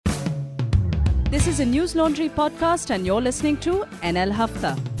This is a News Laundry podcast and you're listening to NL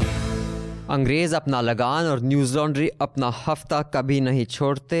Hafta. अंग्रेज अपना लगान और न्यूज़ लॉन्ड्री अपना हफ्ता कभी नहीं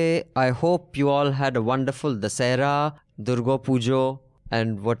छोड़ते. I hope you all had a wonderful Dasera, Durga Pujo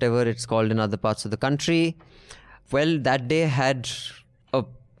and whatever it's called in other parts of the country. Well, that day had a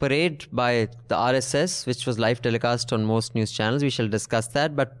parade by the RSS, which was live telecast on most news channels. We shall discuss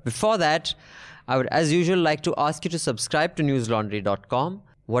that. But before that, I would, as usual, like to ask you to subscribe to newslaundry.com.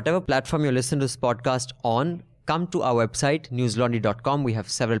 Whatever platform you listen to this podcast on, come to our website, newslaundry.com. We have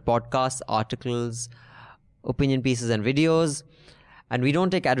several podcasts, articles, opinion pieces and videos. And we don't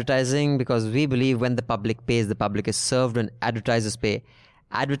take advertising because we believe when the public pays, the public is served. When advertisers pay,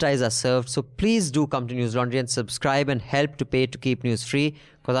 advertisers are served. So please do come to News Laundry and subscribe and help to pay to keep news free.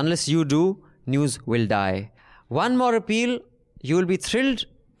 Because unless you do, news will die. One more appeal. You will be thrilled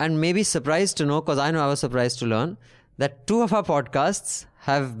and maybe surprised to know, because I know I was surprised to learn, that 2 of our podcasts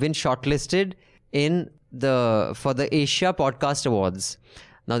have been shortlisted for the Asia Podcast Awards.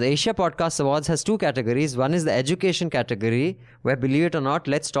 Now, the Asia Podcast Awards has 2 categories. One is the education category, where, believe it or not,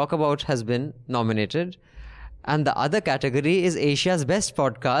 Let's Talk About has been nominated. And the other category is Asia's Best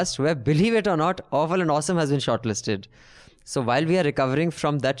Podcast, where, believe it or not, Awful and Awesome has been shortlisted. So while we are recovering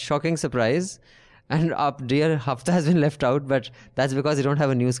from that shocking surprise, and our dear Hafta has been left out, but that's because they don't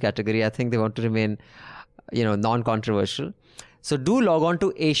have a news category. I think they want to remain, non-controversial. So do log on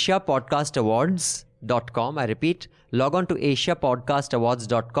to asiapodcastawards.com. I repeat, log on to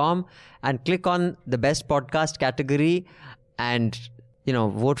asiapodcastawards.com and click on the best podcast category and,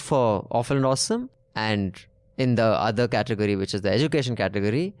 vote for Awful and Awesome. And in the other category, which is the education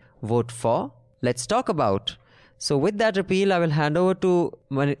category, vote for Let's Talk About. So with that appeal, I will hand over to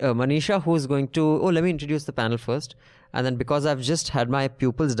Manisha, who's going to... let me introduce the panel first. And then because I've just had my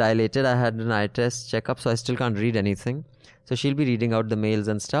pupils dilated, I had an eye test checkup, so I still can't read anything. So she'll be reading out the mails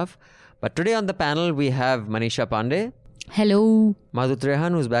and stuff. But today on the panel, we have Manisha Pandey. Hello. Madhu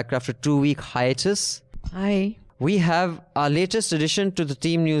Trehan, who's back after 2-week hiatus. Hi. We have our latest addition to the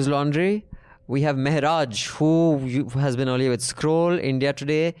team News Laundry. We have Mehraj, who has been earlier with Scroll, India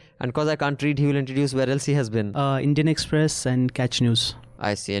Today. And because I can't read, he will introduce where else he has been. Indian Express and Catch News.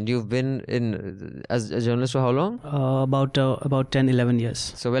 I see. And you've been as a journalist for how long? About 10-11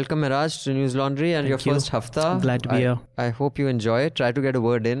 years. So welcome, Mehraj, to News Laundry and Thank your you. first hafta. Glad to be here. I hope you enjoy it. Try to get a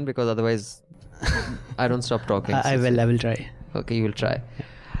word in because otherwise I don't stop talking. I will try. Okay, you will try.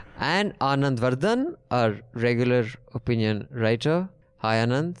 And Anand Vardhan, our regular opinion writer. Hi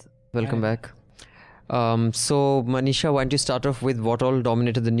Anand, welcome back. So Manisha, why don't you start off with what all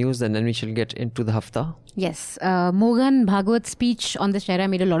dominated the news and then we shall get into the hafta. Yes. Mohan Bhagwat's speech on the Shera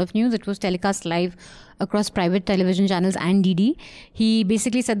made a lot of news. It was telecast live across private television channels and DD. He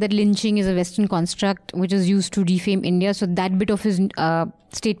basically said that lynching is a Western construct which is used to defame India. So that bit of his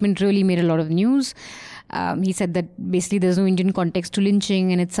statement really made a lot of news. He said that basically there's no Indian context to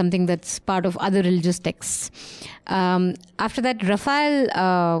lynching and it's something that's part of other religious texts. After that,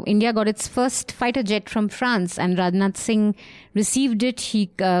 Rafale, India got its first fighter jet from France and Rajnath Singh received it. He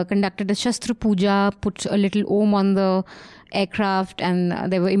conducted a Shastra Puja, put a little Om on the aircraft and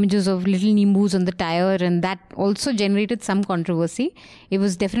there were images of little Nimbus on the tire and that also generated some controversy. It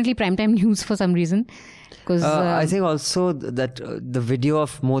was definitely primetime news for some reason. I think also that the video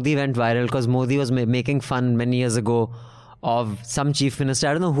of Modi went viral because Modi was making fun many years ago of some chief minister.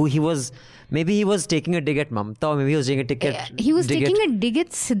 I don't know who he was. Maybe he was taking a dig at Mamta or maybe he was taking a dig at... He was taking a dig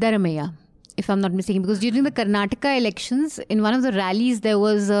at Siddaramaiah, if I'm not mistaken. Because during the Karnataka elections, in one of the rallies, there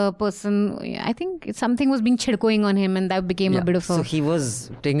was a person, I think something was being chidkoing on him and that became a bit of a... So he was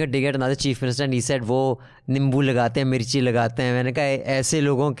taking a dig at another chief minister and he said, wo nimbu lagate hain, mirchi lagate hain. मैंने कहा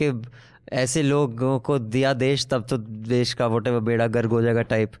ऐसे लोगों को दिया देश तब तो देश का whatever बेड़ा गर्क हो जाएगा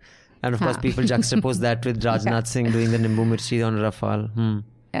type. And of course people juxtapose that with Rajnath Singh doing the Nimbu Mirchi on Rafale.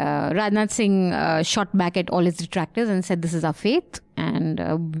 Rajnath Singh shot back at all his detractors and said this is our faith and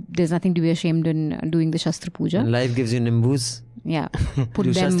there's nothing to be ashamed in doing the Shastra Puja. And life gives you Nimbus. Yeah.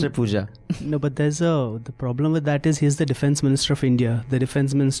 Do Shastra Puja. No, but the problem with that is he's the Defence Minister of India, the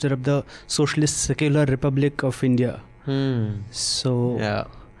Defence Minister of the Socialist Secular Republic of India. So... yeah.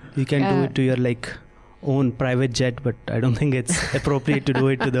 You can do it to your own private jet, but I don't think it's appropriate to do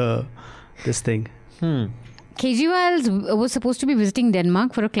it to this thing. Kejriwal was supposed to be visiting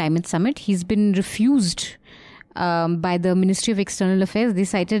Denmark for a climate summit. He's been refused by the Ministry of External Affairs. They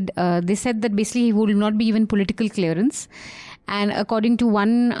said that basically he will not be given political clearance. And according to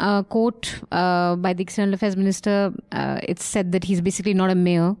one quote by the External Affairs Minister, it's said that he's basically not a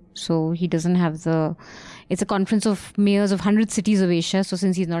mayor. So he doesn't have it's a conference of mayors of 100 cities of Asia. So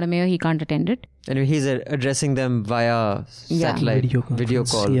since he's not a mayor, he can't attend it. And he's addressing them via satellite video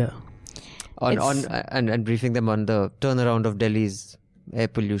call. Yeah. and briefing them on the turnaround of Delhi's air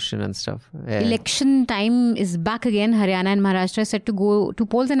pollution and stuff. Election time is back again. Haryana and Maharashtra are set to go to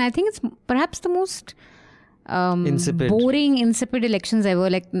polls, and I think it's perhaps the most boring, insipid elections ever.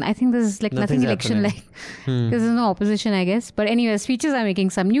 Like, I think there's like nothing election like. There's no opposition, I guess. But anyway, speeches are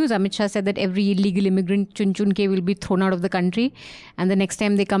making some news. Amit Shah said that every illegal immigrant chun ke will be thrown out of the country, and the next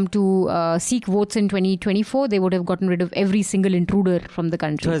time they come to seek votes in 2024, they would have gotten rid of every single intruder from the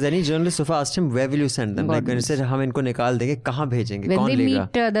country. So has any journalist so far asked him, where will you send them? Like when he said, hum inko nikal denge, kahan bhejenge? When they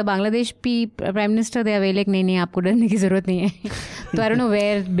meet the Bangladesh Prime Minister, they are very like, nahi, aapko darne ki zarurat nahi hai. So I don't know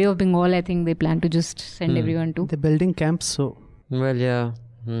where Bay of Bengal, I think they plan to just send everyone to. They're building camps, so. Well, yeah.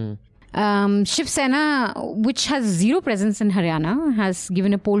 Shiv Sena, which has zero presence in Haryana, has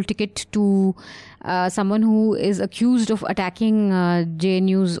given a poll ticket to someone who is accused of attacking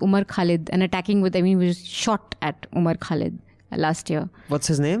JNU's Umar Khalid and was shot at Umar Khalid last year. What's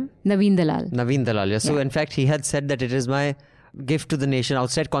his name? Naveen Dalal. Naveen Dalal, yeah. So in fact, he had said that it is my gift to the nation.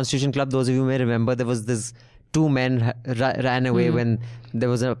 Outside Constitution Club, those of you may remember, there was this 2 men ran away when there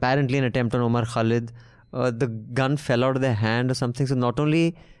was apparently an attempt on Umar Khalid. The gun fell out of their hand or something. So not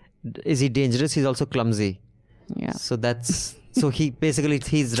only is he dangerous, he's also clumsy. Yeah. So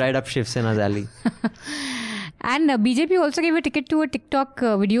he's right up Shiv Sena's alley. And BJP also gave a ticket to a TikTok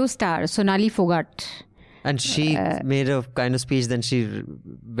video star, Sonali Fogart. And she made a kind of speech, then she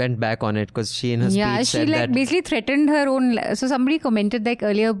went back on it because she in her speech said that... Yeah, she basically threatened her own... So somebody commented like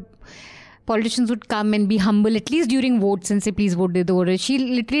earlier... Politicians would come and be humble, at least during votes, and say, please vote. She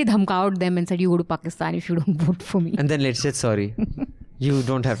literally dhamkaed them and said, you go to Pakistan if you don't vote for me. And then later said, sorry, you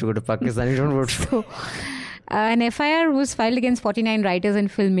don't have to go to Pakistan, you don't vote for me. An FIR was filed against 49 writers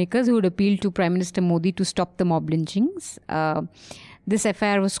and filmmakers who would appeal to Prime Minister Modi to stop the mob lynchings. This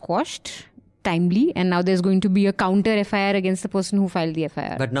FIR was squashed timely, and now there's going to be a counter FIR against the person who filed the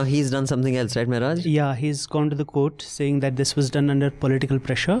FIR. But now he's done something else, right, Mehraj? Yeah, he's gone to the court saying that this was done under political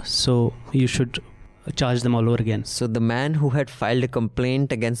pressure, so you should charge them all over again. So the man who had filed a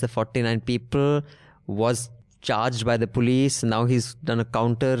complaint against the 49 people was charged by the police. Now he's done a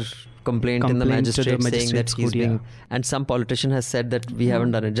counter complaint in the magistrate saying that he's being... And some politician has said that we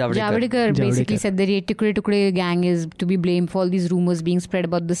haven't done it. Javadekar basically said that the Tukde gang is to be blamed for all these rumors being spread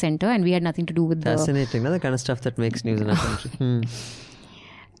about the centre, and we had nothing to do with Fascinating. The kind of stuff that makes news in our country.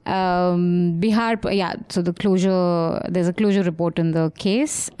 Bihar, so there's a closure report in the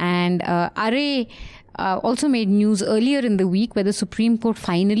case, and RA also made news earlier in the week where the Supreme Court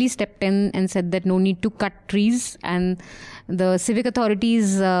finally stepped in and said that no need to cut trees, and the civic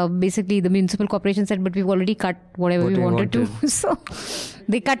authorities, basically the municipal corporation said, but we've already cut whatever we wanted to. So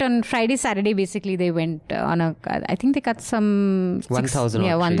they cut on Friday, Saturday, basically they went on I think they cut some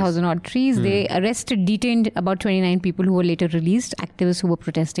 1,000 odd trees. They detained about 29 people who were later released, activists who were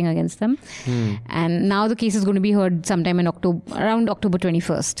protesting against them. And now the case is going to be heard sometime in around October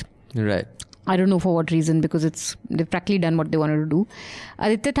 21st. Right. I don't know for what reason, because they've practically done what they wanted to do.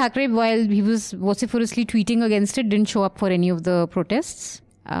 Aditya Thackeray, while he was vociferously tweeting against it, didn't show up for any of the protests.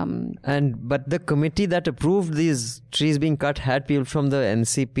 But the committee that approved these trees being cut had people from the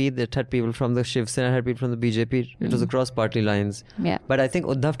NCP, that had people from the Shiv Sena, had people from the BJP. It was across party lines. Yeah. But I think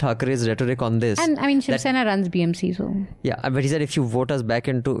Uddhav Thackeray's rhetoric on this... And I mean, Shiv Sena runs BMC, so... Yeah, but he said if you vote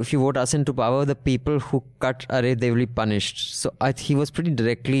us into power, the people who cut Array, they will be punished. So he was pretty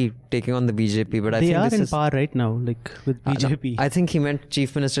directly taking on the BJP. But I think they are in power right now, like with BJP. No, I think he meant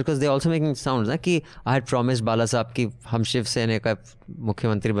Chief Minister, because they're also making sounds like I had promised Bala Saab ki hum Shiv Sena ka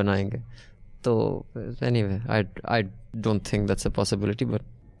Mukhyamantri banayenge. So anyway, I don't think that's a possibility, but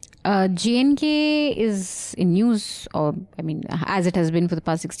JNK is in news, as it has been for the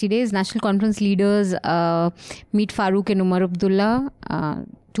past 60 days. National Conference leaders meet Farooq and Umar Abdullah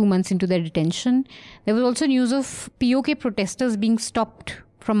 2 months into their detention. There was also news of POK protesters being stopped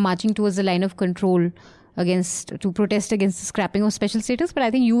from marching towards the line of control to protest against the scrapping of special status, but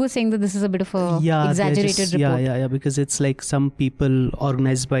I think you were saying that this is a bit of a exaggerated report. Yeah, because it's like some people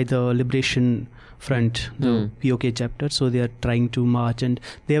organized by the Liberation Front, the POK chapter, so they are trying to march, and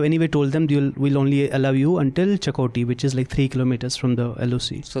they have anyway told them we'll only allow you until Chakoti, which is like 3 kilometers from the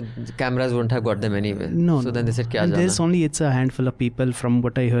LOC. So the cameras wouldn't have got them anyway. No. So then they said, Kya and jana? It's a handful of people from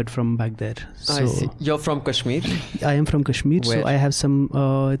what I heard from back there. So I see. You're from Kashmir? I am from Kashmir. Where? So I have some,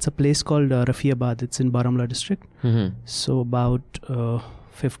 it's a place called Rafiabad. It's in Baramulla district. So about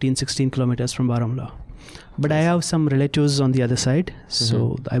 15-16 kilometers from Baramulla. But I have some relatives on the other side,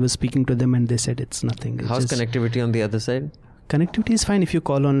 so I was speaking to them and they said it's nothing. How's connectivity on the other side? Connectivity is fine if you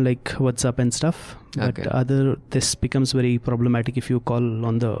call on like WhatsApp and stuff, but this becomes very problematic if you call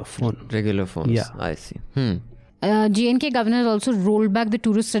on the phone. Regular phones. Yeah. I see. JNK governor has also rolled back the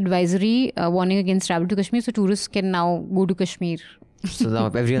tourist advisory warning against travel to Kashmir, so tourists can now go to Kashmir. So now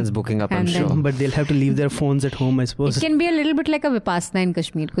everyone's booking up, I'm And sure. then- But they'll have to leave their phones at home, I suppose. It can be a little bit like a Vipassana in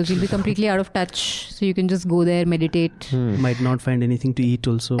Kashmir because you'll be completely out of touch. So you can just go there, meditate. Might not find anything to eat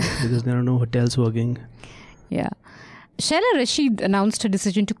also because there are no hotels working. Yeah. Shaila Rashid announced her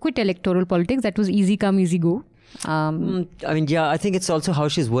decision to quit electoral politics. That was easy come, easy go. I mean, yeah, I think it's also how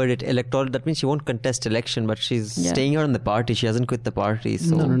she's worded. Electoral, that means she won't contest election, but she's Yeah. staying out in the party. She hasn't quit the party.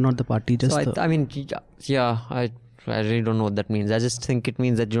 So, No, not the party. Just so the, I mean, yeah, I really don't know what that means. I just think it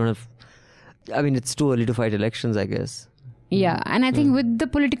means that you don't have. I mean, it's too early to fight elections, I guess. Yeah, and I think with the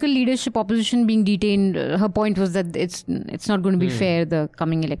political leadership opposition being detained, her point was that it's not going to be fair, the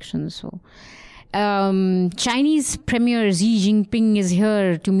coming elections. So, Chinese Premier Xi Jinping is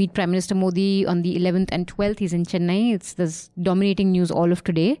here to meet Prime Minister Modi on the 11th and 12th. He's in Chennai. It's this dominating news all of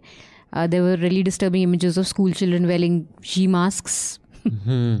today. There were really disturbing images of school children wearing Xi masks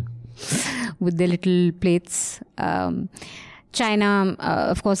with their little plates. China,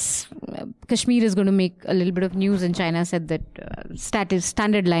 of course, Kashmir is going to make a little bit of news, and China said that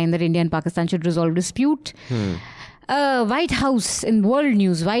standard line that India and Pakistan should resolve dispute. White House, in world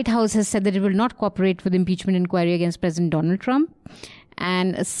news, White House has said that it will not cooperate with impeachment inquiry against President Donald Trump.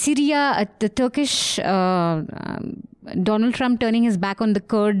 And Syria, the Turkish Donald Trump turning his back on the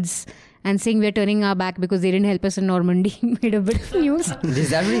Kurds and saying we are turning our back because they didn't help us in Normandy made a bit of news. Is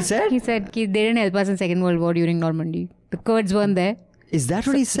that what he said? He said they didn't help us in Second World War during Normandy. The Kurds weren't there. Is that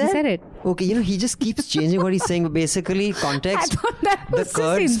what he said? He said it. Okay, he just keeps changing what he's saying. But basically, context, I thought that the was just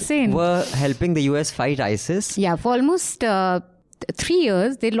Kurds insane. were helping the US fight ISIS. Yeah, for almost 3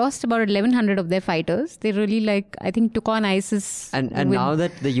 years, they lost about 1,100 of their fighters. They really, I think, took on ISIS. And with- now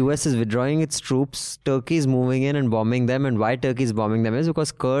that the US is withdrawing its troops, Turkey is moving in and bombing them. And why Turkey is bombing them is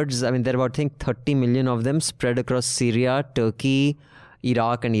because Kurds, I mean, there are about, I think, 30 million of them spread across Syria, Turkey,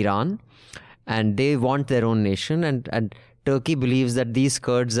 Iraq and Iran. And they want their own nation. And Turkey believes that these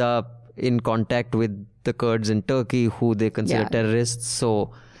Kurds are in contact with the Kurds in Turkey, who they consider Yeah. terrorists.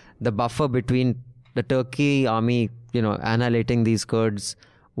 So the buffer between the Turkey army, annihilating these Kurds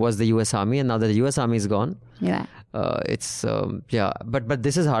was the US army. And now that the US army is gone, Yeah. but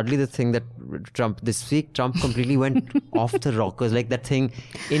this is hardly the thing that this week Trump completely went off the rockers, like that thing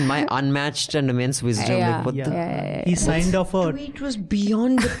in my unmatched and immense wisdom. Yeah. Like what the He signed off a Tweet was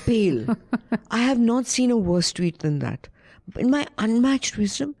beyond the pale. I have not seen a worse tweet than that. In my unmatched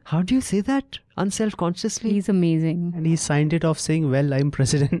wisdom, how do you say that unself-consciously? He's amazing. and he signed it off saying, "Well, I'm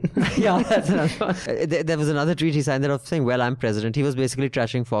president." Yeah, that's another one. There was another tweet he signed that off saying, "Well, I'm president." He was basically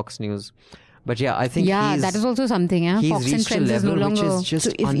trashing Fox News. But yeah, I think That is also something. Yeah? he's Fox and reached a Friends is no level which longer. is just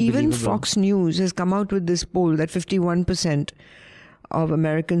so if even unbelievable. Fox News has come out with this poll that 51% of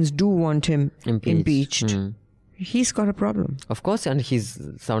Americans do want him impeached, he's got a problem. Of course, and he's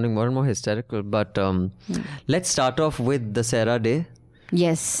sounding more and more hysterical. But let's start off with the Sera Day.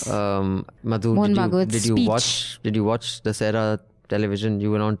 Yes. Madhu, Mohan Bhagwat's did you speech. watch? Did you watch the Sera television? You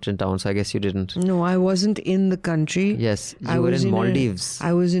were not in town, so I guess you didn't. No, I wasn't in the country. Yes, I you were was in in Maldives.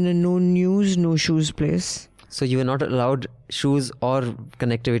 I was in a no news, no shoes place. So you were not allowed shoes or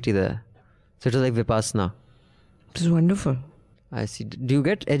connectivity there. So it was like Vipassana. It was wonderful. I see. Do you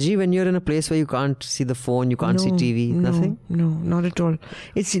get edgy when you're in a place where you can't see the phone, you can't see TV, nothing? No, not at all.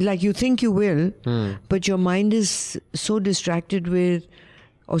 It's like you think you will, but your mind is so distracted with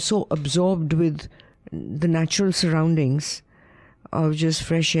or so absorbed with the natural surroundings of just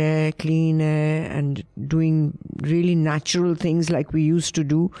fresh air, clean air, and doing really natural things like we used to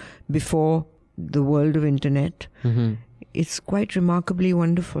do before the world of internet. It's quite remarkably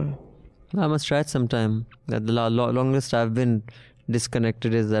wonderful. I must try it sometime. The longest I've been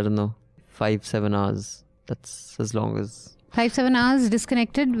disconnected is, I don't know, 5-7 hours. That's as long as... 5-7 hours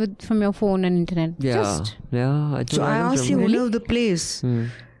disconnected from your phone and internet. Yeah. Yeah. So I asked the remember. owner of the place,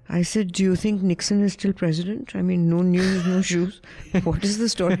 I said, do you think Nixon is still president? I mean, no news, no shoes. What is the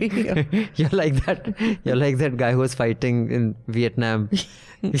story here? You're like that. You're like that guy who was fighting in Vietnam,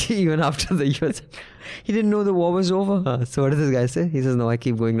 even after the US. He didn't know the war was over. So what does this guy say? He says, "No, I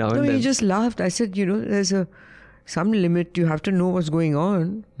keep going now No, and then." he just laughed. I said, there's some limit. You have to know what's going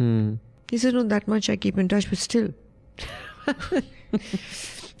on. He said, no, that much I keep in touch, but still.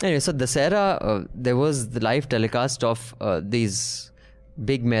 Anyway, so Dussehra, there was the live telecast of these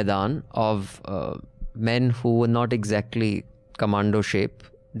big Maidan of men who were not exactly commando shape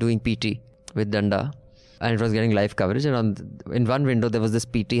doing PT with Danda, and it was getting live coverage. And in one window there was this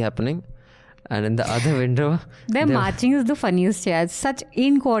PT happening, And in the other window... Their marching is the funniest, yeah. It's such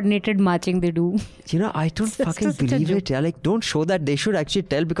incoordinated marching they do. You know, I don't fucking believe it. Yeah, like, don't show that. They should actually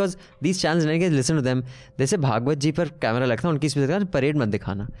tell, because these channels, listen to them. They say, Bhagavat जी पर camera लगता है, उनकी speech दिखाना, parade मत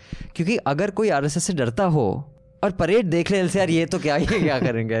दिखाना. क्योंकि अगर कोई आरएसएस से डरता हो और परेड देख ले यार, ये तो क्या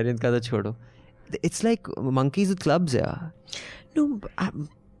करेंगे यार, इनका तो छोड़ो. It's like monkeys with clubs, yeah. No,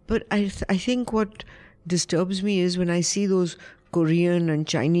 but I think what disturbs me is when I see those Korean and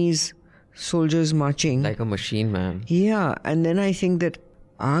Chinese soldiers marching. Like a machine, man. Yeah, and then I think that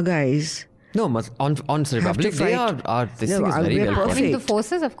our guys... No, on Republic, they are this thing is very well perfect. I think the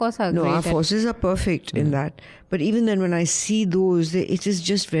forces, of course, are no, great. Our forces are perfect in that. But even then, when I see those, it is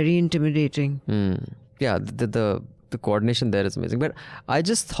just very intimidating. Yeah, the coordination there is amazing. But I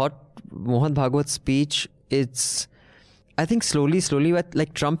just thought Mohan Bhagwat's speech, I think slowly,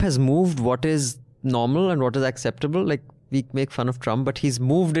 like Trump has moved what is normal and what is acceptable. Like, we make fun of Trump, but he's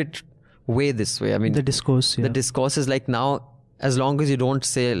moved it way this way. I mean, the discourse, yeah. The discourse is like, now, as long as you don't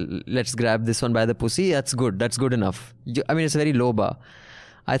say, let's grab this one by the pussy, that's good. That's good enough. I mean, it's a very low bar.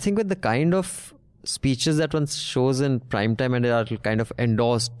 I think with the kind of speeches that one shows in primetime and they are kind of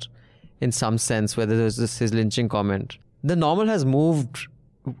endorsed in some sense, whether there's his lynching comment, the normal has moved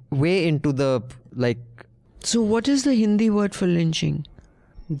way into the, like... So what is the Hindi word for lynching?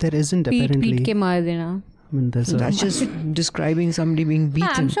 There isn't, apparently. Peet ke maar dena. I mean, that's just describing somebody being beaten.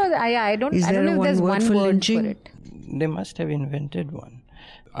 I'm sure, I don't know if there's one word for it. They must have invented one.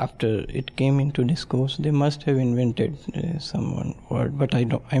 After it came into discourse, they must have invented some word, but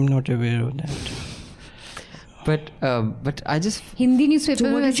I'm not aware of that. But I just... Hindi newspaper.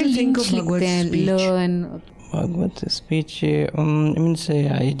 So what did you think of Bhagwat's speech? Bhagwat's speech,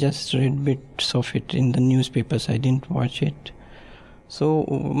 I just read bits of it in the newspapers. I didn't watch it. So,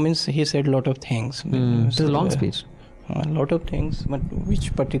 he said a lot of things. It's a long speech. A lot of things, but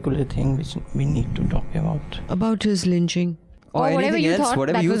which particular thing which we need to talk about? About his lynching. Or whatever anything you else, thought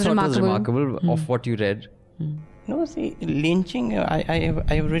whatever you thought was remarkable of what you read. No, see, lynching, I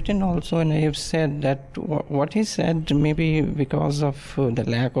have written also, and I have said that what he said, maybe because of the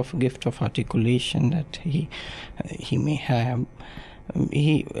lack of gift of articulation that he may have,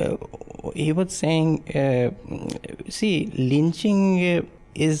 he was saying, see, lynching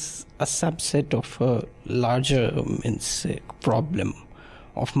is a subset of a larger problem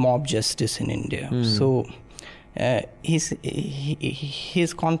of mob justice in India. So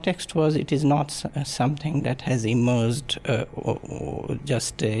his context was, it is not something that has emerged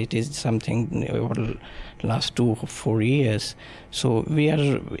it is something over the last 2 or 4 years. So we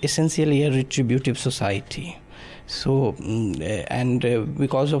are essentially a retributive society. So,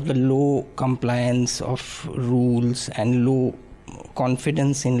 because of the low compliance of rules and low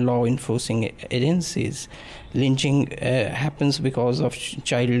confidence in law enforcing agencies, lynching happens because of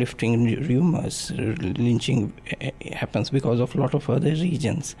child lifting rumors. Lynching happens because of a lot of other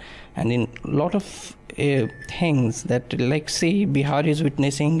regions, and in a lot of things that, like, say, Bihar is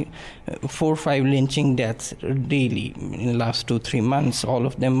witnessing 4 or 5 lynching deaths daily in the last 2-3 months. All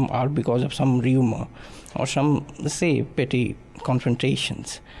of them are because of some rumor or some, say, petty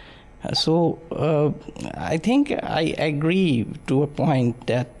confrontations. So I think I agree to a point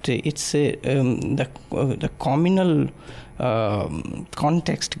that it's the communal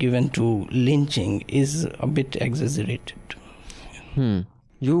context given to lynching is a bit exaggerated.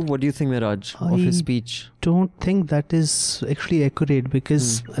 What do you think, Miraj, of his speech? I don't think that is actually accurate,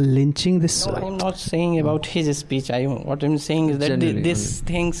 because lynching this... No, I'm not saying about his speech. What I'm saying is that these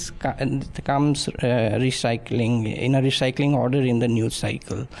things comes recycling, in a recycling order in the news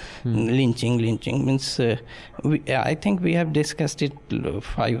cycle. Lynching means... I think we have discussed it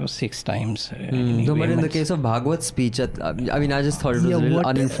 5 or 6 times. No, but in the case of Bhagwat's speech, I mean, I just thought it was a little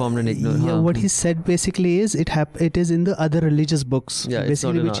uninformed and ignorant. Yeah, what he said basically is, it is in the other religious books. Yeah,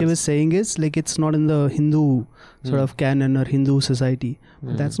 basically, which he was saying is, like, it's not in the Hindu sort of canon or Hindu society.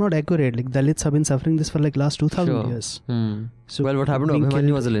 That's not accurate. Like, Dalits have been suffering this for like last 2,000 years. So, well, what happened to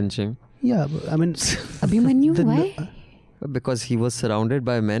Abhimanyu was a lynching. Yeah, I mean... Abhimanyu, why? Because he was surrounded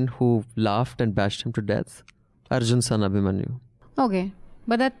by men who laughed and bashed him to death. Arjun's son Abhimanyu. Okay.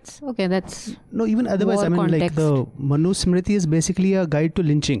 But that's... Okay, that's... No, even otherwise, I mean, context. Like, the Manu Smriti is basically a guide to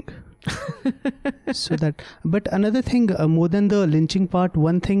lynching. So that, but another thing, more than the lynching part,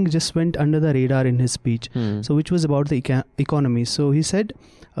 one thing just went under the radar in his speech, so which was about the economy. So he said,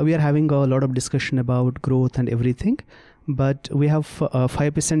 we are having a lot of discussion about growth and everything, but we have 5%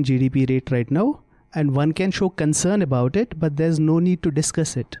 GDP rate right now, and one can show concern about it, but there's no need to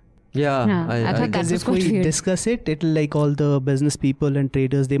discuss it. Yeah, I thought because if we discuss it, it'll, like, all the business people and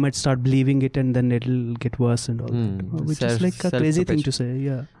traders, they might start believing it, and then it'll get worse and all that, which is like a crazy thing to say.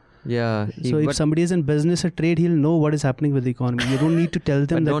 Yeah. Yeah. So if somebody is in business or trade, he'll know what is happening with the economy. You don't need to tell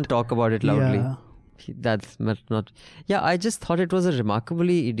them but that. Don't talk about it loudly. Yeah. That's not. Yeah, I just thought it was a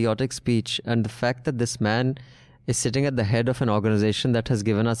remarkably idiotic speech. And the fact that this man is sitting at the head of an organization that has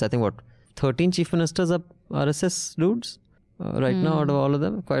given us, I think, 13 chief ministers are RSS dudes right now out of all of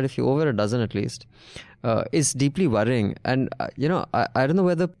them. Quite a few, over a dozen at least. Is deeply worrying. And, I don't know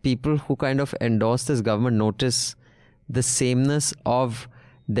whether people who kind of endorse this government notice the sameness of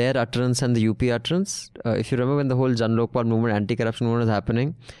their utterance and the UP utterance. If you remember when the whole Jan Lokpal movement, anti-corruption movement was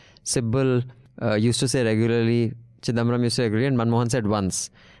happening, Sibbal used to say regularly, Chidambaram used to say regularly, and Manmohan said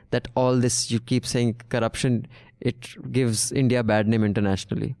once that all this, you keep saying corruption, it gives India a bad name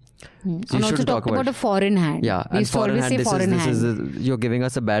internationally. So and also talk about a foreign hand. Yeah, we used to always say foreign hand. You're giving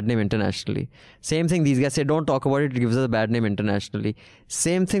us a bad name internationally. Same thing these guys say, don't talk about it, it gives us a bad name internationally.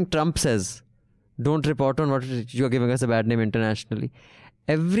 Same thing Trump says, don't report on what you're giving us a bad name internationally.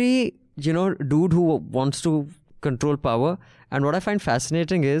 Every, dude who wants to control power, and what I find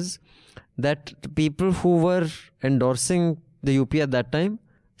fascinating is that people who were endorsing the UP at that time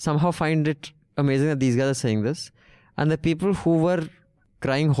somehow find it amazing that these guys are saying this, and the people who were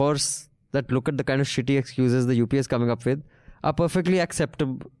crying horse that look at the kind of shitty excuses the UP is coming up with are perfectly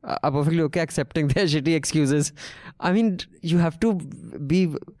okay accepting their shitty excuses. I mean, you have to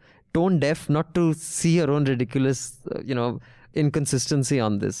be tone deaf not to see your own ridiculous, inconsistency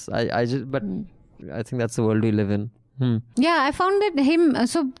on this. I think that's the world we live in. Yeah, I found that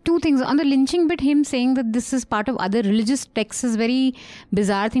so two things. On the lynching bit, him saying that this is part of other religious texts is very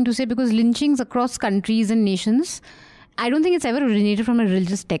bizarre thing to say, because lynchings across countries and nations, I don't think it's ever originated from a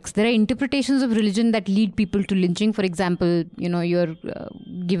religious text. There are interpretations of religion that lead people to lynching. For example, you're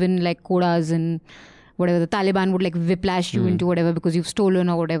given like kodas and whatever, the Taliban would like whiplash you into whatever because you've stolen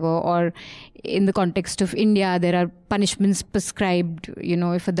or whatever. Or in the context of India, there are punishments prescribed,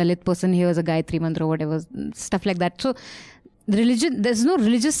 if a Dalit person hears a Gayatri Mantra or whatever, stuff like that. So religion, there's no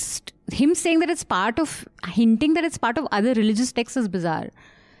religious, him saying that it's part of, hinting that it's part of other religious texts is bizarre.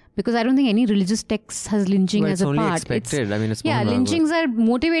 Because I don't think any religious text has lynching as a part. It's only expected. It's lynchings are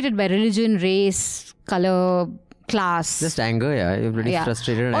motivated by religion, race, color, class. Just anger, You're really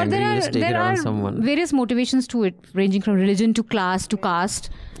frustrated and angry. You just take it out on someone. Various motivations to it, ranging from religion to class to caste.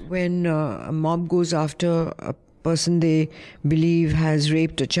 When a mob goes after a person they believe has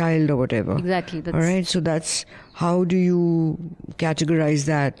raped a child or whatever. Exactly. All right. So that's, how do you categorize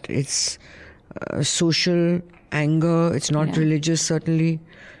that? It's social anger. It's not religious, certainly.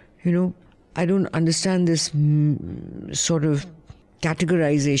 I don't understand this sort of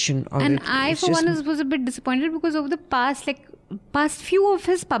categorization of and it. I, for one, was a bit disappointed because over the past few of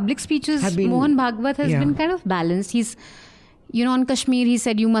his public speeches, Mohan Bhagwat has been kind of balanced. He's, on Kashmir, he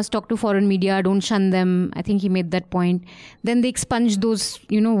said, you must talk to foreign media, don't shun them. I think he made that point. Then they expunged those,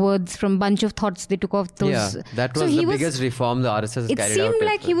 words from bunch of thoughts. They took off those. Yeah, that was the biggest reform the RSS has carried out. It seemed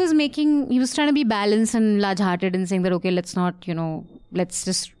like he was trying to be balanced and large-hearted and saying that, okay, let's not, let's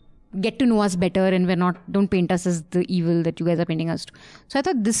just get to know us better and don't paint us as the evil that you guys are painting us to. So I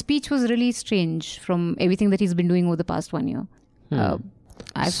thought this speech was really strange from everything that he's been doing over the past 1 year.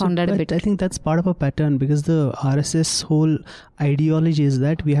 I found that a bit. I think that's part of a pattern, because the RSS whole ideology is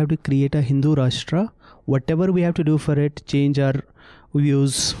that we have to create a Hindu Rashtra. Whatever we have to do for it, change our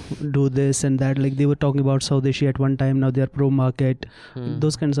views, do this and that. Like they were talking about South Asia at one time, now they are pro-market,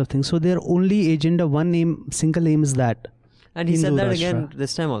 those kinds of things. So their only agenda, single aim is that. And he said that again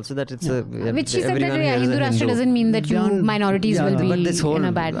this time also, that it's which he said that Hindu Rashtra doesn't mean that minorities will be in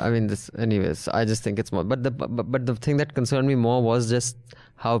a bad. Anyways, I just think it's more. But the thing that concerned me more was just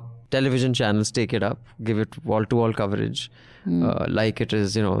how television channels take it up, give it wall-to-wall coverage, like it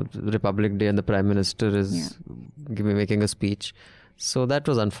is, Republic Day and the Prime Minister is making a speech. So that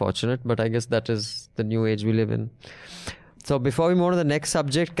was unfortunate, but I guess that is the new age we live in. So before we move on to the next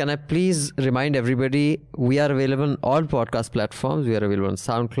subject, can I please remind everybody, we are available on all podcast platforms. We are available on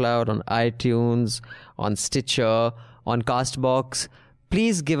SoundCloud, on iTunes, on Stitcher, on CastBox.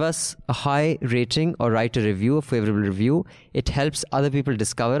 Please give us a high rating or write a review, a favorable review. It helps other people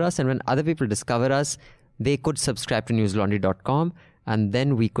discover us. And when other people discover us, they could subscribe to newslaundry.com and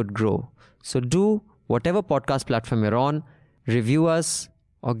then we could grow. So do whatever podcast platform you're on, review us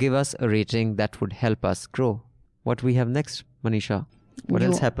or give us a rating that would help us grow. What we have next, Manisha? What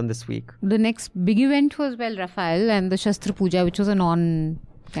else happened this week? The next big event was, Rafael and the Shastra Puja, which was a non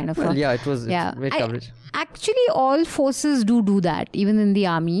kind of... it was great coverage. Actually, all forces do that, even in the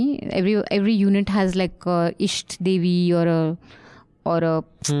army. Every unit has like a Isht Devi or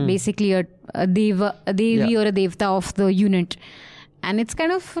basically a Devi or a Devta of the unit. And it's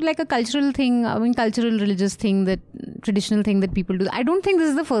kind of like a cultural thing, cultural, religious thing, that traditional thing that people do. I don't think this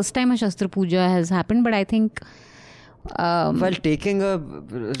is the first time a Shastra Puja has happened, but I think... well, taking a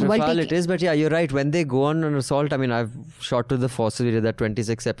rafale it is, but yeah, you're right. When they go on an assault, I've shot to the forces. We did that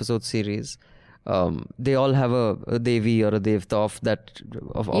 26 episode series. They all have a Devi or a Devta of that.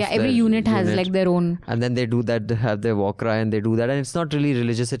 Every unit has like their own. And then they do that, they have their war cry and they do that. And it's not really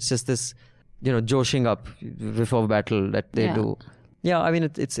religious, it's just this, joshing up before battle that they do. Yeah,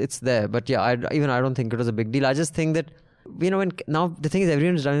 it's there. But yeah, I don't think it was a big deal. I just think that, now the thing is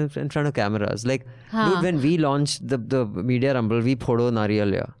everyone's running in front of cameras. Like, dude, when we launched the Media Rumble, we phodo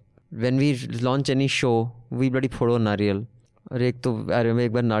Nariyal, yeah. When we launch any show, we bloody phodo Nariyal. और एक तो मैं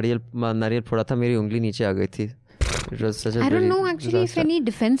एक बार नारियल फोड़ा था, मेरी उंगली नीचे आ गई थी. I don't know actually if any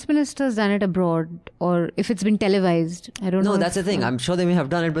defense minister's done it abroad or if it's been televised. I don't know. No, that's the thing. I'm sure they may have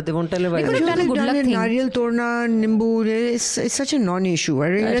done it, but they won't televise it. They could have done a good luck thing. Nariyal Torna, Nimbu, it's such a non-issue.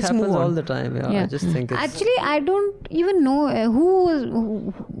 Let's move on. All the time. Yeah. I just think it's... Actually, I don't even know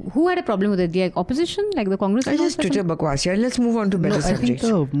who had a problem with it. The opposition, like the Congress. I just Twitter bakwas. Yeah, let's move on to better subjects. I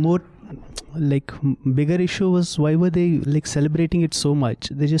think the more bigger issue was why were they celebrating it so much?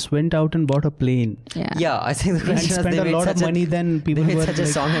 They just went out and bought a plane. Yeah, I think the question spent a lot of money. Then people made were such a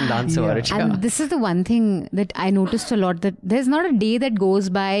song and dance over it. And this is the one thing that I noticed a lot, that there's not a day that goes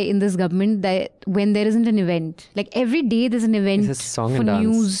by in this government that when there isn't an event. Like every day there's an event for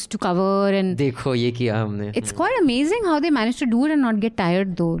news to cover, and Dekho, ye kiya humne. It's quite amazing how they manage to do it and not get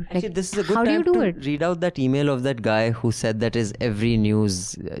tired though. Actually, this is a good how time do you do to it? Read out that email of that guy who said that is every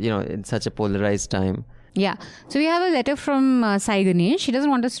news, in such a polarized time. Yeah. So we have a letter from Sai Ganesh. He doesn't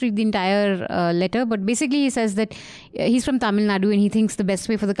want us to read the entire letter, but basically he says that he's from Tamil Nadu and he thinks the best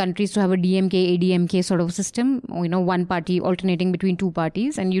way for the country is to have a DMK, ADMK sort of system, one party alternating between two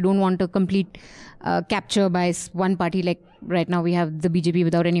parties, and you don't want a complete capture by one party. Like right now we have the BJP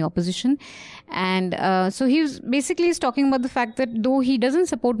without any opposition. And so he's talking about the fact that though he doesn't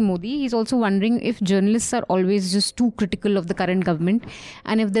support Modi, he's also wondering if journalists are always just too critical of the current government,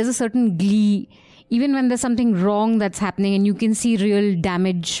 and if there's a certain glee even when there's something wrong that's happening and you can see real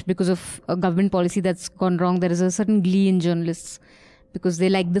damage because of a government policy that's gone wrong, there is a certain glee in journalists because they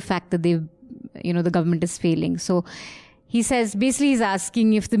like the fact that the government is failing. So he says, basically he's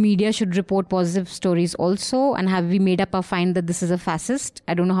asking if the media should report positive stories also, and have we made up our mind that this is a fascist?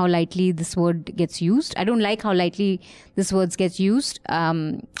 I don't know how lightly this word gets used. I don't like how lightly this word gets used.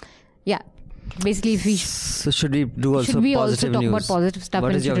 Basically, if we should we do also should we positive also talk news? About positive stuff?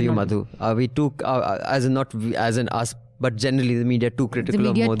 What is your view, Madhu? Are we too, as in us, but generally the media too critical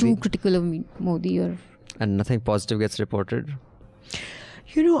of Modi? The media too critical of Modi, and nothing positive gets reported.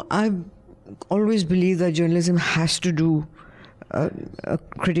 I always believe that journalism has to do a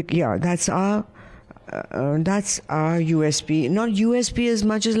critic. Yeah, that's our USP. Not USP as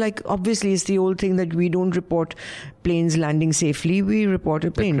much as obviously it's the old thing that we don't report planes landing safely. We report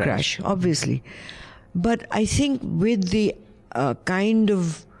a plane crash, obviously. But I think with the kind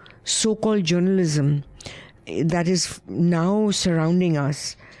of so-called journalism that is now surrounding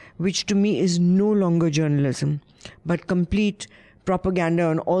us, which to me is no longer journalism, but complete propaganda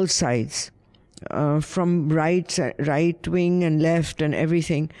on all sides, from right wing and left and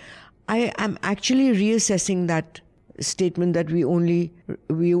everything, I am actually reassessing that statement that we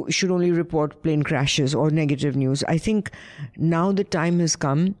should only report plane crashes or negative news. I think now the time has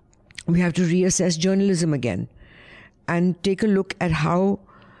come. We have to reassess journalism again and take a look at how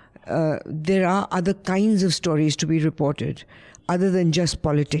there are other kinds of stories to be reported other than just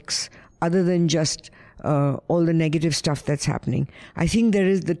politics, other than just all the negative stuff that's happening. I think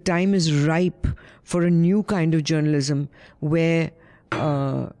the time is ripe for a new kind of journalism where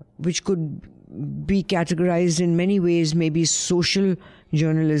which could be categorized in many ways, maybe social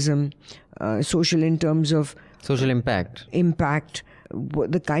journalism, social in terms of social impact, and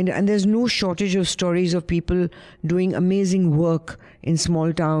there's no shortage of stories of people doing amazing work in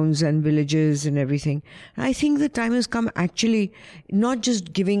small towns and villages and everything. And I think the time has come actually not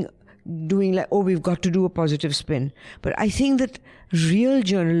just doing we've got to do a positive spin, but I think that real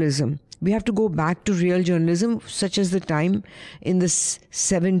journalism, we have to go back to real journalism, such as the time in the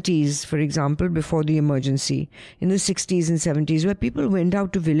 70s, for example, before the emergency, in the 60s and 70s, where people went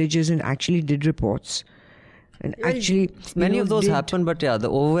out to villages and actually did reports. And actually, many of those happen, but the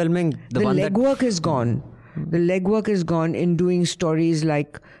overwhelming, the legwork is gone. The legwork is gone in doing stories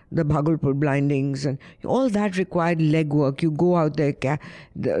like the Bhagalpur blindings, and all that required legwork. You go out there,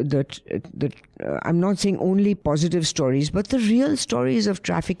 I'm not saying only positive stories, but the real stories of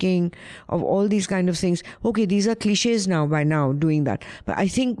trafficking, of all these kind of things. Okay, these are cliches by now doing that. But I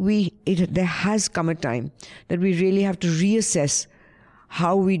think there has come a time that we really have to reassess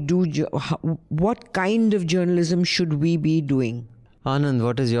how we do, what kind of journalism should we be doing? Anand,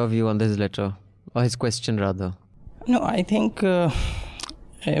 what is your view on this letter? Or his question rather? No, I think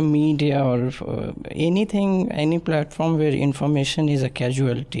media or anything, any platform where information is a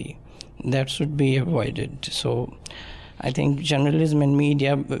casualty, that should be avoided. So I think journalism and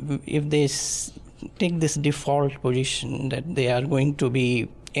media, if they take this default position that they are going to be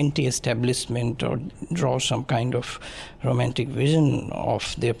anti-establishment or draw some kind of romantic vision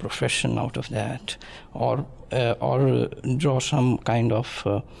of their profession out of that, or draw some kind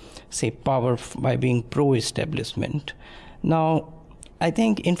of say power by being pro-establishment. Now, I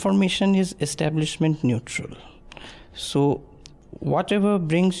think information is establishment neutral. So whatever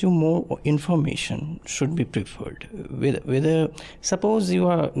brings you more information should be preferred. Whether suppose you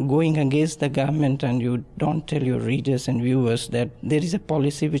are going against the government and you don't tell your readers and viewers that there is a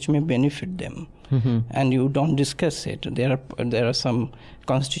policy which may benefit them, and you don't discuss it. There are some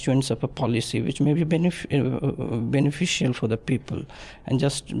constituents of a policy which may be beneficial for the people, and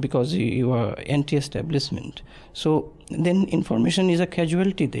just because you are anti-establishment, so then information is a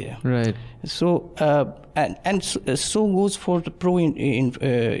casualty there. Right. So and so goes for the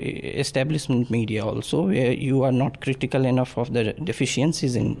establishment media also, where you are not critical enough of the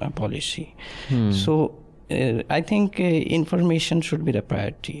deficiencies in a policy. So I think information should be the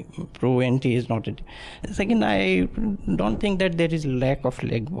priority. Pro-anti is not it. Second, I don't think that there is lack of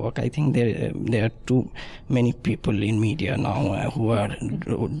legwork. I think there are too many people in media now who are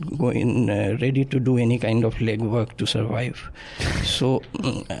going ready to do any kind of legwork to survive. So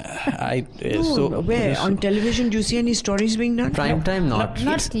where on television do you see any stories being done? Prime time, not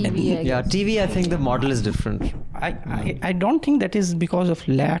TV. Yeah, TV. I think the model is different. I don't think that is because of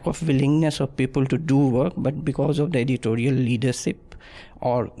lack of willingness of people to do work, but because of the editorial leadership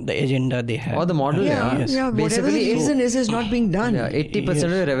or the agenda they have. Or the model, Yes. Whatever the reason is not being done. Yeah, 80%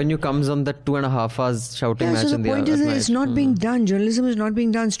 of the revenue comes on the 2.5 hours shouting match so in the the point is that it's not being done. Journalism is not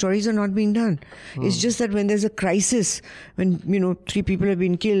being done. Stories are not being done. It's just that when there's a crisis, when 3 people have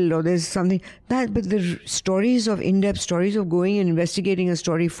been killed or there's something but the stories of in-depth stories of going and investigating a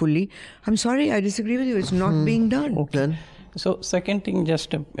story fully, I'm sorry, I disagree with you. It's not being done. Okay. So second thing,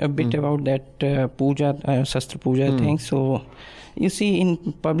 just a bit about that puja, Shastra Puja thing. So you see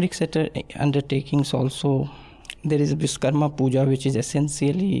in public sector undertakings also, there is Vishkarma Puja, which is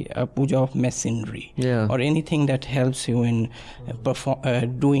essentially a puja of machinery, or anything that helps you in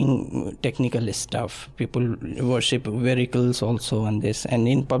doing technical stuff. People worship vehicles also on this, and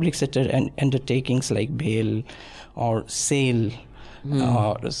in public sector undertakings like Bhel or Sale. So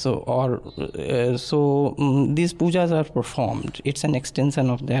these pujas are performed. It's an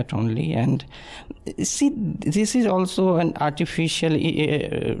extension of that only. And see, this is also an artificial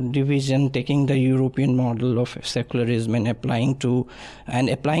division, taking the European model of secularism and applying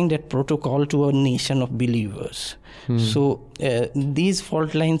that protocol to a nation of believers. So these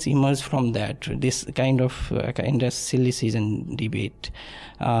fault lines emerge from that. This kind of silly season debate.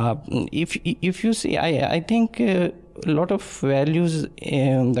 If you see, I think a lot of values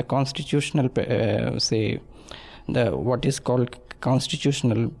in the constitutional, what is called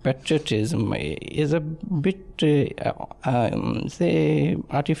constitutional patriotism is a bit,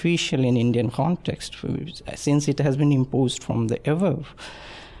 artificial in Indian context, since it has been imposed from the above.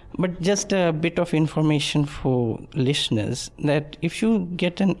 But just a bit of information for listeners, that if you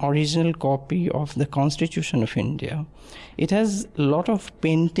get an original copy of the Constitution of India, it has a lot of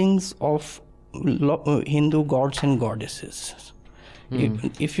paintings of Hindu gods and goddesses.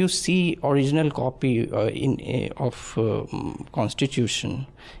 If you see original copy of Constitution,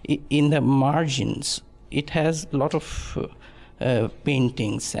 in the margins, it has a lot of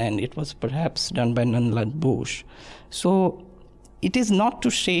paintings, and it was perhaps done by Nandlal Bose. So it is not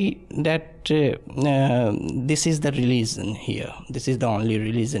to say that this is the religion here, this is the only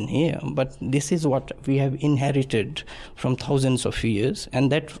religion here, but this is what we have inherited from thousands of years,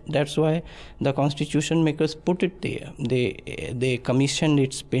 and that's why the constitution makers put it there. They commissioned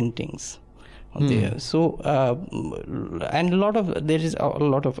its paintings there. So and there is a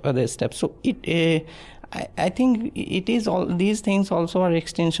lot of other steps. So I think it is all these things also are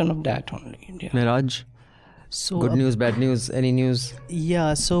extension of that only. Yeah. Miraj? So good news, bad news, any news?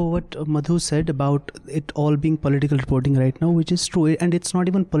 Yeah, so what Madhu said about it all being political reporting right now, which is true, and it's not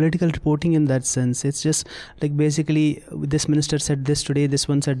even political reporting in that sense. It's just like basically this minister said this today, this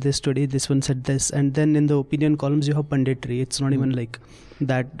one said this today, this one said this, and then in the opinion columns you have punditry. It's not even like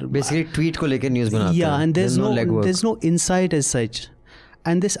that. Basically tweet ko leke news banate. Yeah, and there's no insight as such.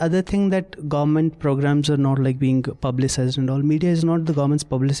 And this other thing that government programs are not like being publicized and all. Media is not the government's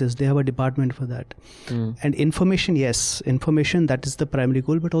publicist. They have a department for that. And information, yes, information, that is the primary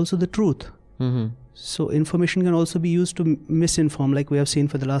goal, but also the truth. So information can also be used to misinform, like we have seen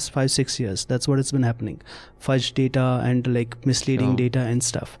for the last 5-6 years. That's what has been happening. Fudge data and like misleading data and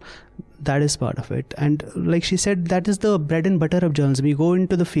stuff. That is part of it. And like she said, that is the bread and butter of journalism. You go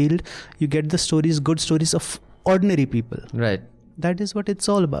into the field, you get the stories, good stories of ordinary people. Right. That is what it's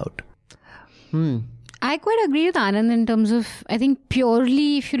all about. I quite agree with Anand in terms of, I think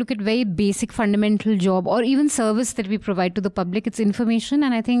purely if you look at very basic fundamental job or even service that we provide to the public, it's information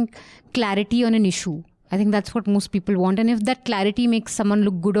and I think clarity on an issue. I think that's what most people want. And if that clarity makes someone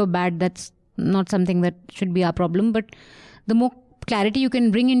look good or bad, that's not something that should be our problem. But the more clarity you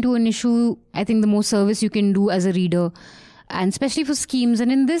can bring into an issue, I think the more service you can do as a reader. And especially for schemes.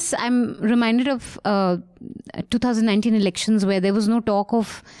 And in this, I'm reminded of 2019 elections where there was no talk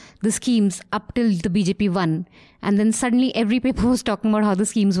of the schemes up till the BJP won. And then suddenly every paper was talking about how the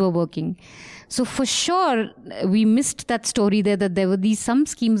schemes were working. So for sure, we missed that story there, that there were some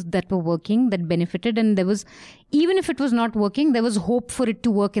schemes that were working, that benefited. And there was, even if it was not working, there was hope for it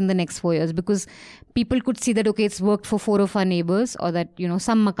to work in the next 4 years because people could see that, okay, it's worked for 4 of our neighbors or that,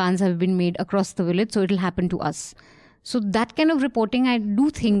 some makans have been made across the village. So it'll happen to us. So that kind of reporting, I do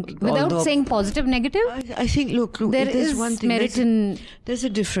think, without saying positive, negative, I think, look, there is one thing. Merit in... There's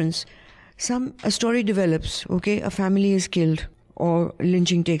a difference. A story develops, okay, a family is killed, or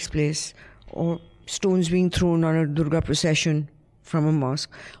lynching takes place, or stones being thrown on a Durga procession from a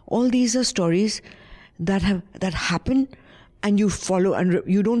mosque. All these are stories that happen, and you follow, and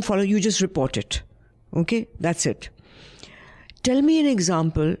you don't follow, you just report it. Okay, that's it. Tell me an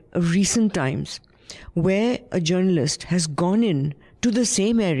example of recent times where a journalist has gone in to the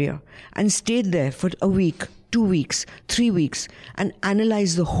same area and stayed there for a week, 2 weeks, 3 weeks and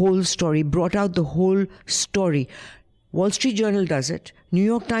analyzed the whole story, brought out the whole story. Wall Street Journal does it. New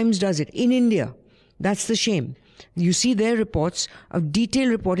York Times does it. In India, that's the shame. You see their reports of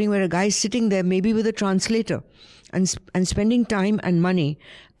detailed reporting where a guy is sitting there maybe with a translator and spending time and money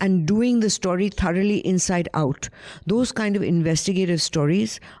and doing the story thoroughly inside out. Those kind of investigative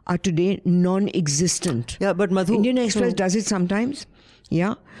stories are today non-existent. Yeah, but Madhu... Indian Express does it sometimes.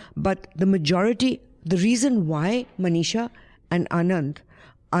 Yeah. But the majority, the reason why Manisha and Anand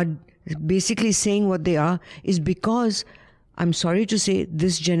are basically saying what they are is because, I'm sorry to say,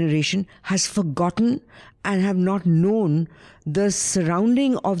 this generation has forgotten and have not known the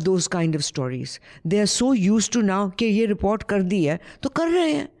surrounding of those kind of stories. They are so used to now, कि ये report कर दी है, तो कर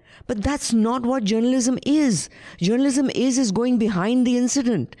रहे हैं. But that's not what journalism is. Journalism is going behind the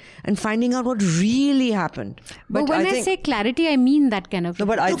incident and finding out what really happened. But when I say clarity, I mean that kind of... No,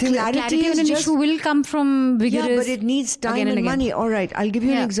 but I think clarity on an issue will come from vigorous... Yeah, but it needs time and money. All right, I'll give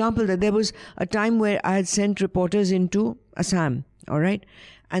you an example. That there was a time where I had sent reporters into Assam, all right?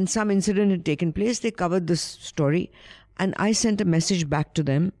 And some incident had taken place. They covered this story. And I sent a message back to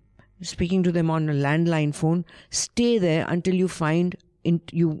them, speaking to them on a landline phone. Stay there until you find...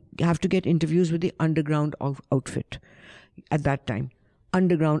 you have to get interviews with the underground outfit at that time.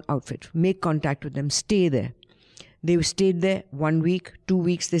 Underground outfit. Make contact with them. Stay there. They stayed there 1 week, 2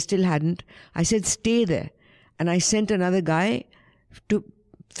 weeks. They still hadn't. I said, stay there. And I sent another guy to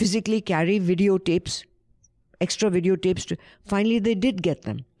physically carry videotapes, extra videotapes. Finally, they did get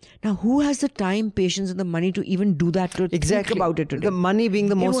them. Now, who has the time, patience and the money to even do that, to think about it today? The money being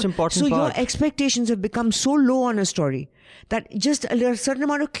the most important part. So your expectations have become so low on a story that just a certain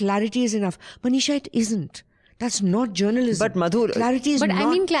amount of clarity is enough. Manisha, it isn't. That's not journalism. But Madhu, clarity is but not... I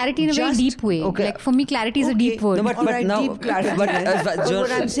mean clarity in a very deep way. Okay. Like for me, clarity is a deep word. No, but now, deep clarity. But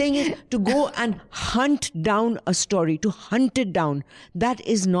what I'm saying is to go and hunt down a story, to hunt it down, that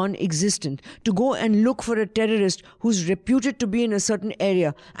is non-existent. To go and look for a terrorist who's reputed to be in a certain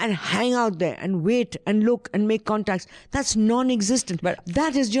area and hang out there and wait and look and make contacts, that's non-existent. But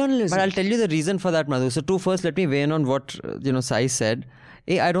that is journalism. But I'll tell you the reason for that, Madhu. So first, let me weigh in on what Sai said.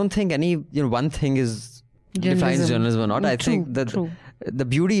 I don't think any one thing defines journalism or not. I think that the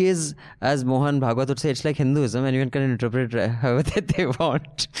beauty is, as Mohan Bhagwat would say, it's like Hinduism, and anyone can interpret it however they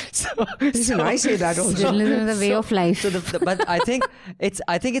want. Listen, I say that also. Journalism is a way of life. But I think it's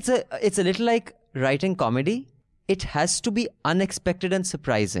a little like writing comedy. It has to be unexpected and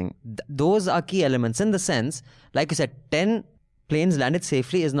surprising. Those are key elements in the sense, like you said, 10 planes landed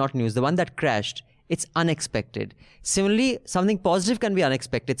safely is not news. The one that crashed, it's unexpected. Similarly, something positive can be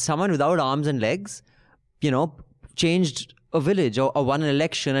unexpected. Someone without arms and legs, changed a village or won an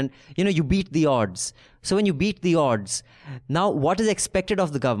election, and you beat the odds. So when you beat the odds, now what is expected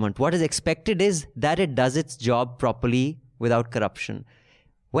of the government? What is expected is that it does its job properly without corruption.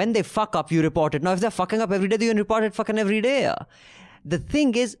 When they fuck up, you report it. Now, if they're fucking up every day, then you report it fucking every day. The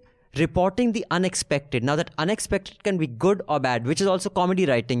thing is, reporting the unexpected. Now, that unexpected can be good or bad, which is also comedy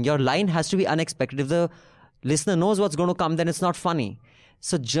writing. Your line has to be unexpected. If the listener knows what's going to come, then it's not funny.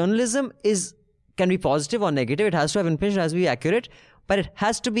 So journalism can be positive or negative. It has to have information, it has to be accurate, but it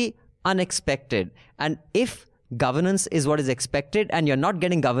has to be unexpected. And if governance is what is expected and you're not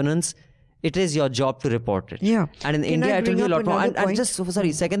getting governance, it is your job to report it. Yeah. And in India, it will be a lot more. And just,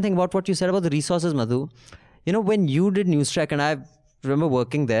 second thing about what you said about the resources, Madhu. You know, when you did Newstrack, and I remember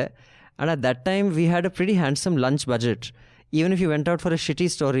working there, and at that time, we had a pretty handsome lunch budget. Even if you went out for a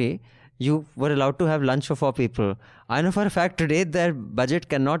shitty story, you were allowed to have lunch for 4 people. I know for a fact today their budget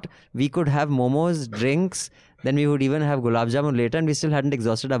cannot. We could have momos, drinks, then we would even have gulab jamun later, and we still hadn't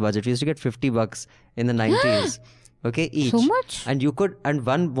exhausted our budget. We used to get $50 in the 90s. Okay, each. So much? And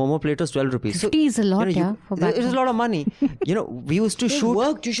one momo plate was 12 rupees. 50 is a lot, for back it is a lot of money. We used to shoot. They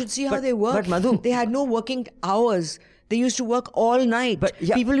worked. You should see how they worked. But Madhu, they had no working hours. They used to work all night. But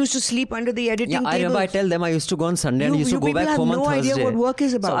people used to sleep under the editing tables. I remember I tell them I used to go on Sunday and used to go back home on Thursday. You people have no idea what work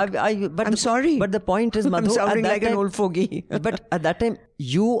is about. So I'm sorry. But the point is, Madhu, I'm sounding like an old fogey. But at that time,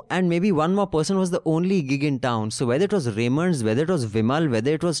 you and maybe one more person was the only gig in town. So whether it was Raymond's, whether it was Vimal,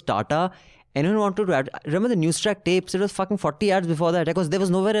 whether it was Tata, anyone wanted to remember the Newstrack tapes? It was fucking 40 ads before that because there was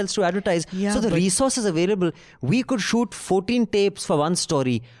nowhere else to advertise. So the resources available, we could shoot 14 tapes for one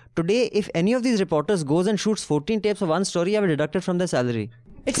story. Today, if any of these reporters goes and shoots 14 tapes for one story, I will deduct it from their salary.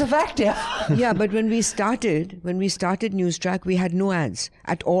 It's a fact, yeah. Yeah, but when we started Newstrack, we had no ads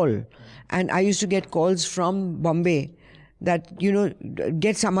at all. And I used to get calls from Bombay that,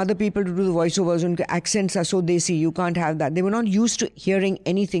 get some other people to do the voiceovers, and accents are so desi, you can't have that. They were not used to hearing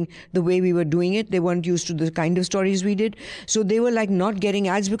anything the way we were doing it. They weren't used to the kind of stories we did. So they were like not getting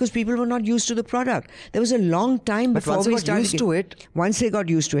ads because people were not used to the product. There was a long time before we started. Once they got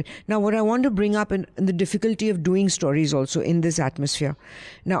used to it. Now, what I want to bring up in the difficulty of doing stories also in this atmosphere.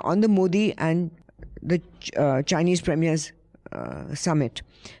 Now, on the Modi and the Chinese Premier's summit,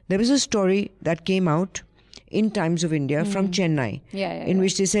 there was a story that came out in Times of India from Chennai, in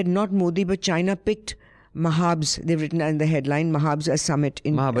which they said not Modi but China picked Mahab's. They've written in the headline Mahab's a summit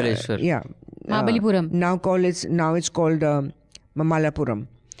in Mahabaleshwar. Mahabalipuram. Now it's called Mamalapuram.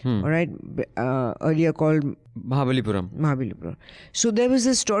 All right, earlier called Mahabalipuram. So there was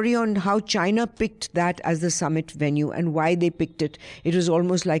a story on how China picked that as the summit venue and why they picked it. It was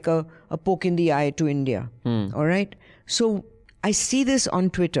almost like a poke in the eye to India. All right, so I see this on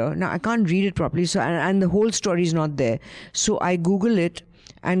Twitter. Now, I can't read it properly, so and the whole story is not there. So I Google it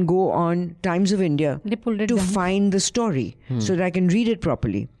and go on Times of India to find the story so that I can read it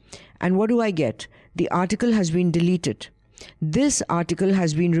properly. And what do I get? The article has been deleted. This article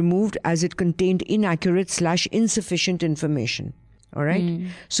has been removed as it contained inaccurate/insufficient information. All right?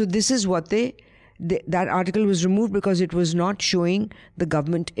 So this is what that article was removed because it was not showing the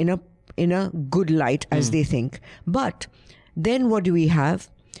government in a good light as they think. But then what do we have?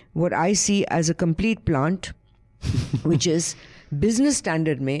 What I see as a complete plant, which is Business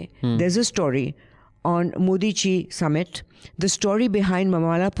Standard mein, there's a story on Modi-Chi summit, the story behind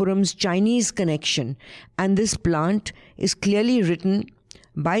Mamalapuram's Chinese connection. And this plant is clearly written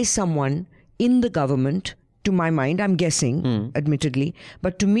by someone in the government, to my mind, I'm guessing, admittedly.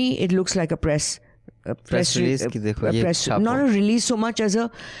 But to me, it looks like a press release. Not a release so much as a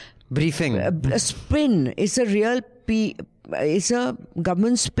briefing. A spin. It's a real it's a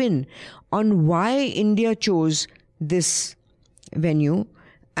government spin on why India chose this venue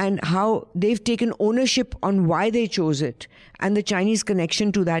and how they've taken ownership on why they chose it and the Chinese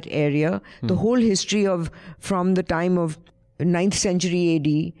connection to that area, the whole history from the time of 9th century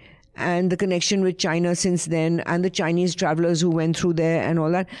AD and the connection with China since then and the Chinese travelers who went through there and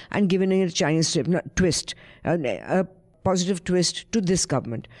all that, and given it a Chinese twist, a positive twist to this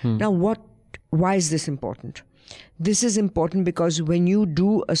government. Now, why is this important? This is important because when you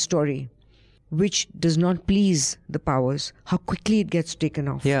do a story which does not please the powers, how quickly it gets taken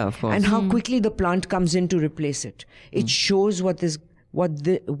off. Yeah, of course. And how quickly the plant comes in to replace it. It shows what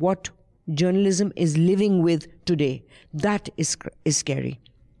journalism is living with today. That is scary.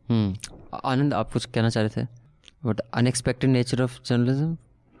 Anand, आप कुछ कहना चाह रहे थे? What unexpected nature of journalism?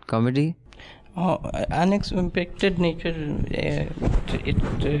 Comedy? Unexpected nature,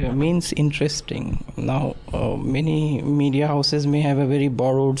 it means interesting. Now, many media houses may have a very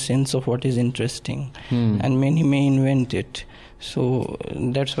borrowed sense of what is interesting, and many may invent it. So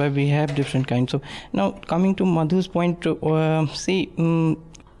that's why we have different kinds of. Now, coming to Madhu's point,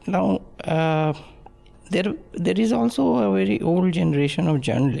 now there is also a very old generation of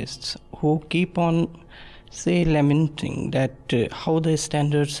journalists who keep on say, lamenting that how the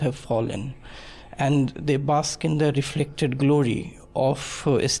standards have fallen, and they bask in the reflected glory of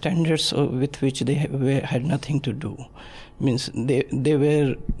standards with which they had nothing to do. Means they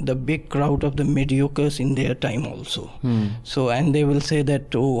were the big crowd of the mediocres in their time also. So, and they will say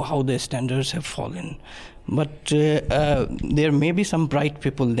that, oh, how the standards have fallen. But there may be some bright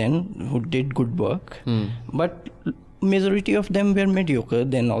people then who did good work, but majority of them were mediocre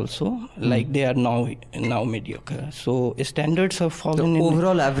then also, like they are now mediocre. So standards have fallen. The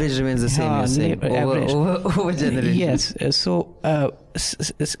overall average remains the same, you're saying, over generation. Yes. So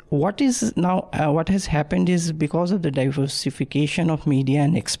what has happened is, because of the diversification of media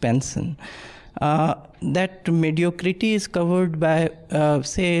and expansion, that mediocrity is covered by,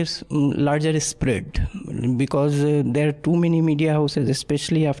 larger spread, because there are too many media houses,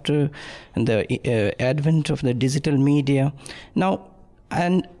 especially after the advent of the digital media. Now,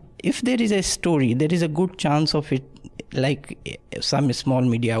 and if there is a story, there is a good chance of it, like some small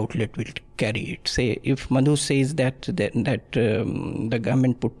media outlet will carry it. Say, if Madhu says that the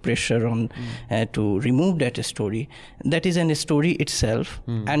government put pressure on to remove that story, that is a story itself,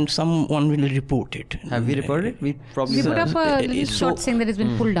 and someone will report it. Have we reported it? We probably put up a little short saying that it's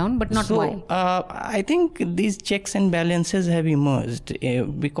been pulled down, but not why. I think these checks and balances have emerged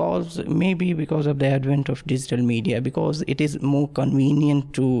because of the advent of digital media, because it is more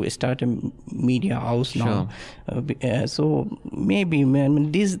convenient to start a media house now. So maybe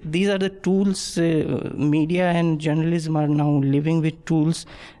these are the tools. Media and journalism are now living with tools.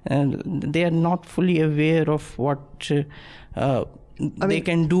 They are not fully aware of what they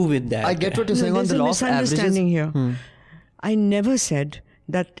can do with that. I get what you're saying on the law of averages. There's a misunderstanding here. I never said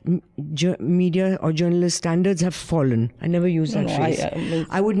that media or journalist standards have fallen. I never use that phrase.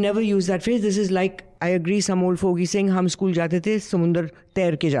 I would never use that phrase. This is like, I agree, some old fogey saying, हम school जाते थे, समुंदर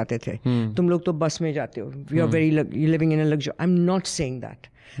तैर के जाते थे. तुम लोग तो बस में जाते हो. You're living in a luxury. I'm not saying that.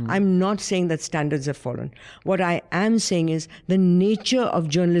 I'm not saying that standards have fallen. What I am saying is the nature of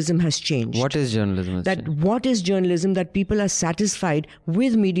journalism has changed. What is journalism? What is journalism? That people are satisfied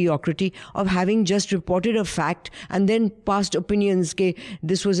with mediocrity of having just reported a fact and then passed opinions.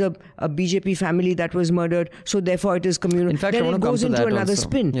 This was a BJP family that was murdered, so therefore it is communal. In fact, then it goes into another also.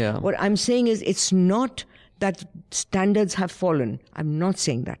 spin. Yeah. What I'm saying is, it's not that standards have fallen. I'm not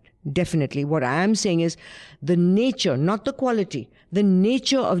saying that. Definitely. What I am saying is the nature, not the quality, the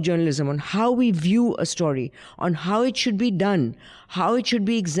nature of journalism, on how we view a story, on how it should be done, how it should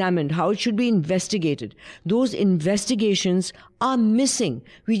be examined, how it should be investigated. Those investigations are missing.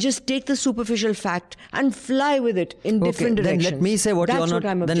 We just take the superficial fact and fly with it in different directions. Then let me say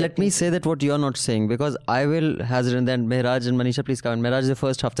let me say that what you're not saying, because I will hazard, and then Mehraj and Manisha, please come in. Mehraj, the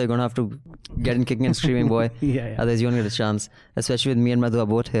first hafta you're going to have to get in kicking and screaming, boy. Yeah. Otherwise you won't get a chance, especially with me and Madhu are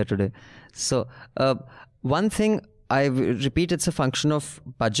both here today. So one thing I repeat, it's a function of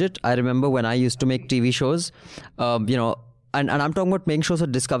budget. I remember when I used to make TV shows, and I'm talking about making shows for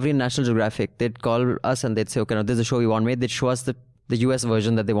Discovery and National Geographic. They'd call us and they'd say, okay, now there's a show we want made. They'd show us the US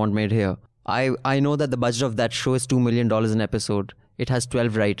version that they want made here. I know that the budget of that show is $2 million an episode. It has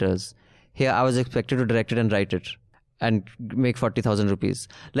 12 writers. Here I was expected to direct it and write it and make 40,000 rupees.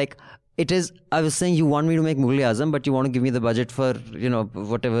 Like, it is, I was saying, you want me to make Mughal-e-Azam, but you want to give me the budget for,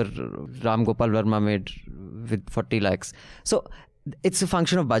 whatever Ram Gopal Verma made with 40 lakhs. So it's a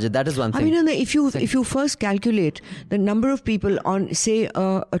function of budget. That is one thing. I mean, if you first calculate the number of people on, say,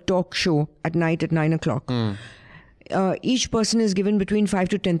 a talk show at night at 9 o'clock, each person is given between 5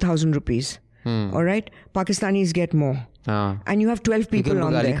 to 10,000 rupees. All right? Pakistanis get more. And you have 12 people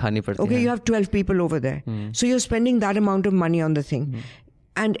on there. Okay, you have 12 people over there. So you're spending that amount of money on the thing.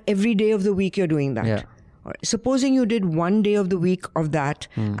 And every day of the week you're doing that. Yeah. Supposing you did one day of the week of that,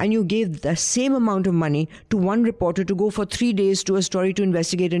 and you gave the same amount of money to one reporter to go for 3 days to a story to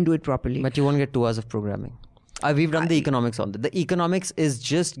investigate and do it properly. But you won't get 2 hours of programming. We've done the economics on that. The economics is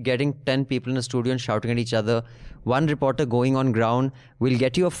just getting 10 people in a studio and shouting at each other. One reporter going on ground will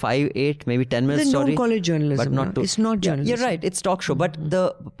get you a 5, 8, maybe 10 minute story. Then don't call it journalism. But not it's not journalism. You're right. It's talk show. But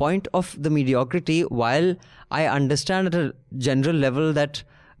the point of the mediocrity, while I understand at a general level that,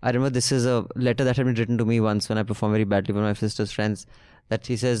 I remember this is a letter that had been written to me once when I performed very badly with my sister's friends, that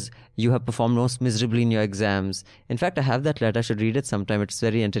he says, you have performed most miserably in your exams. In fact, I have that letter. I should read it sometime. It's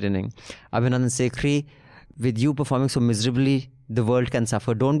very entertaining. Abhinandan Sekhri, with you performing so miserably, the world can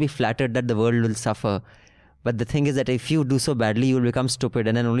suffer. Don't be flattered that the world will suffer. But the thing is that if you do so badly, you will become stupid,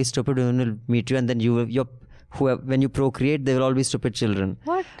 and then only stupid will meet you, and then when you procreate, there will all be stupid children.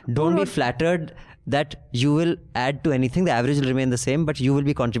 What? Don't be flattered that you will add to anything. The average will remain the same, but you will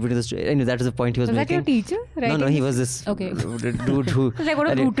be contributing to the story. Anyway, that is the point he was making. Was that your teacher? No, he was this dude who... Like,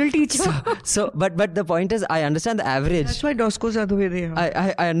 what a brutal teacher. But the point is, I understand the average. That's why DOSCOs are the way they are.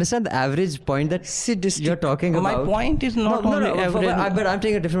 I understand the average point that Sadistic. you're talking about. My point is not only average. But I'm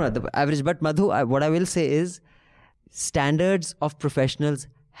taking a different one. The average. But Madhu, what I will say is, standards of professionals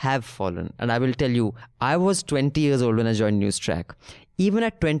have fallen. And I will tell you, I was 20 years old when I joined Newstrack. Even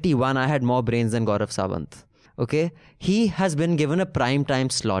at 21, I had more brains than Gaurav Sawant. Okay? He has been given a prime time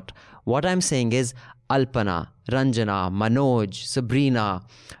slot. What I'm saying is, Alpana, Ranjana, Manoj, Sabrina,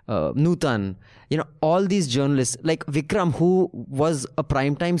 Nutan, all these journalists, like Vikram, who was a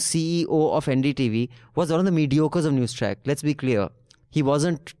primetime CEO of NDTV, was one of the mediocres of Newstrack. Let's be clear. He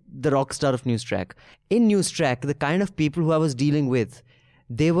wasn't the rock star of Newstrack. In Newstrack, the kind of people who I was dealing with,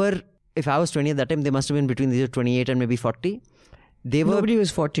 they were, if I was 20 at that time, they must have been between the age of 28 and maybe 40. Nobody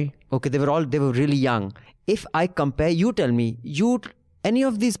was 40. Okay, they were really young. If I compare, you tell me, any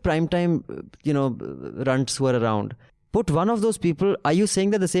of these primetime, runts who are around, put one of those people, are you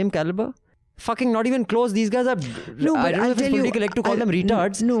saying they're the same caliber? Fucking not even close. These guys are... No, I but don't know if it's politically correct to call them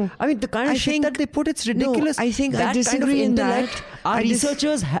retards. No. I mean, the kind of shit that they put, it's ridiculous. No, I think that I disagree kind of in intellect, that. Our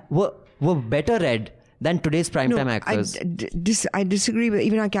researchers were better read than today's primetime actors. I disagree with...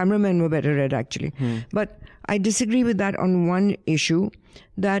 Even our cameramen were better read, actually. But I disagree with that on one issue,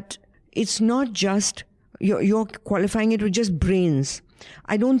 that it's not just... You're qualifying it with just brains.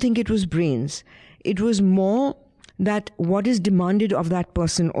 I don't think it was brains. It was more that what is demanded of that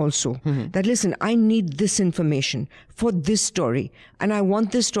person also. That, listen, I need this information for this story. And I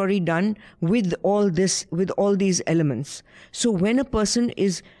want this story done with all these elements. So when a person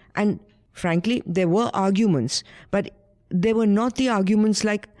is... And frankly, there were arguments, but they were not the arguments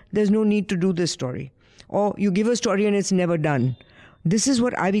like, there's no need to do this story. Or you give a story and it's never done. This is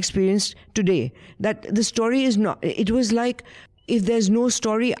what I've experienced today. That the story is not... It was like, if there's no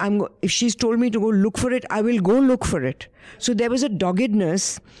story, if she's told me to go look for it, I will go look for it. So there was a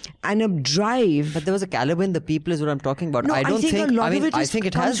doggedness and a drive. But there was a caliber in the people is what I'm talking about. No, I think a lot of it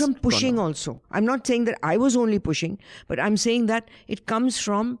it comes from pushing also. I'm not saying that I was only pushing, but I'm saying that it comes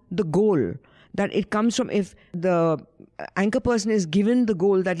from the goal. That it comes from, if the anchor person is given the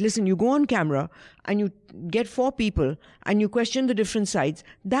goal that, listen, you go on camera and you get 4 people and you question the different sides,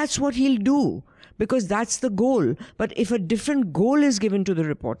 that's what he'll do. Because that's the goal. But if a different goal is given to the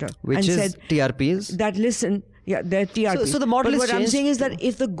reporter, which and is said TRPs, that, listen, yeah, they're TRPs. So the model but is what changed. I'm saying is that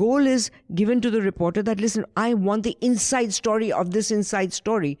if the goal is given to the reporter that, listen, I want the inside story of this inside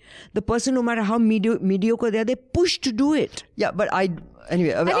story, the person, no matter how mediocre they are, they push to do it. Yeah, but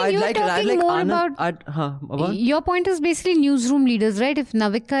anyway, I'd like more Anand, about... Your point is basically newsroom leaders, right? If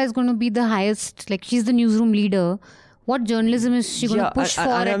Navika is going to be the highest, like she's the newsroom leader, what journalism is she going to push for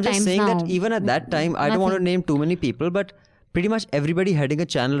at times now? I'm just saying that even at that time, I don't want to name too many people, but pretty much everybody heading a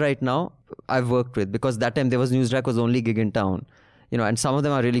channel right now, I've worked with, because that time Newsrack was only gig in town. And some of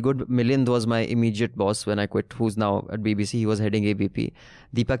them are really good. Milind was my immediate boss when I quit, who's now at BBC. He was heading ABP.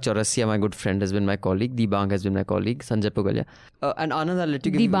 Deepak Chaurasia, my good friend, has been my colleague. Dibang has been my colleague. Sanjay Pugalia. And Anand, I'll let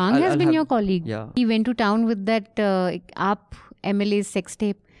you give... Dibang has been your colleague. Yeah. He went to town with that AAP MLA's sex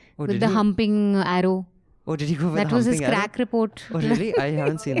tape with the humping arrow. Oh, did he go with that was his crack report. Oh, really? I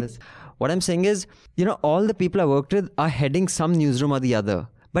haven't seen this. What I'm saying is, all the people I worked with are heading some newsroom or the other.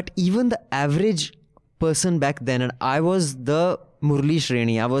 But even the average person back then, and I was the Murli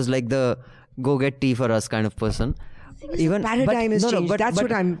Shreni, I was like the go get tea for us kind of person. Even paradigm has changed. That's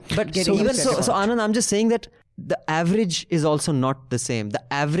what I'm getting upset about. So Anand, I'm just saying that the average is also not the same.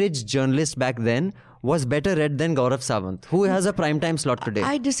 The average journalist back then was better read than Gaurav Sawant, who has a primetime slot today.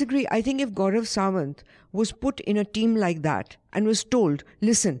 I disagree. I think if Gaurav Sawant was put in a team like that and was told,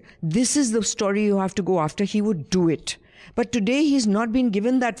 listen, this is the story you have to go after, he would do it. But today he's not been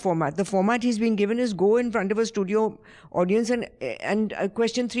given that format. The format he's been given is go in front of a studio audience and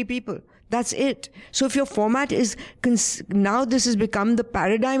question 3 people. That's it. So if your format is... now this has become the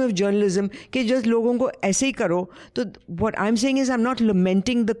paradigm of journalism, कि just लोगों को ऐसे ही करो. So what I'm saying is, I'm not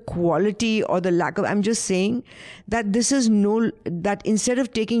lamenting the quality or the lack of... I'm just saying that this is that instead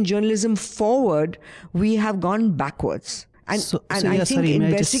of taking journalism forward, we have gone backwards. And I think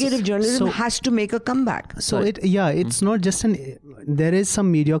investigative journalism has to make a comeback. So it's not just there is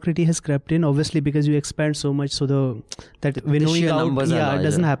some mediocrity has crept in, obviously, because you expand so much, so that winnowing out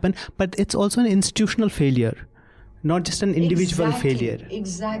doesn't happen. But it's also an institutional failure, not just an individual failure.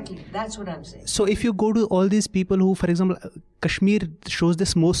 Exactly. That's what I'm saying. So if you go to all these people who, for example, Kashmir shows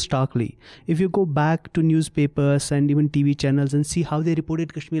this most starkly. If you go back to newspapers and even TV channels and see how they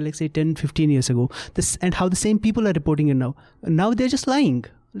reported Kashmir, like say 10, 15 years ago, and how the same people are reporting it now. Now they're just lying.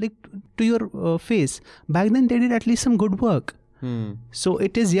 like to your face. Back then they did at least some good work. So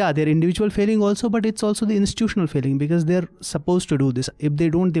it is, their individual failing also, but it's also the institutional failing, because they're supposed to do this. If they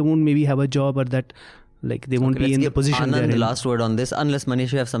don't, they won't maybe have a job, or that like they won't be in the position they're in. the last word on this, unless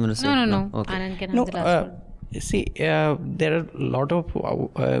Manish, you have something to say. No. Okay. Anand can have the last word. See, there are a lot of,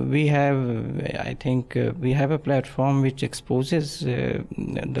 we have a platform which exposes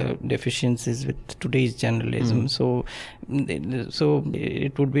the deficiencies with today's journalism. So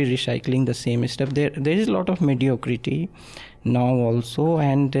it would be recycling the same stuff. There is a lot of mediocrity now also,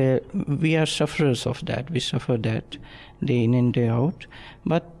 and we are sufferers of that. We suffer that day in and day out.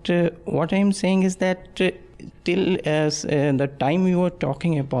 But what I'm saying is that till the time we were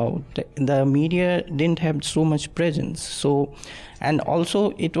talking about, the media didn't have so much presence. So, and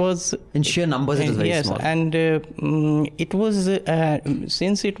also it was in sheer numbers, it was very small. And it was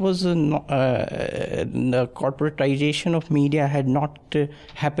since it was the corporatization of media had not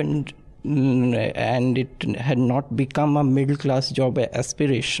happened. And it had not become a middle class job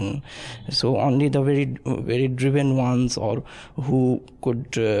aspiration. So only the very, very driven ones, or who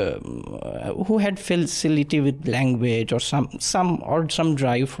could, who had facility with language, or some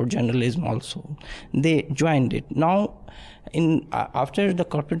drive for journalism also, they joined it. Now, after the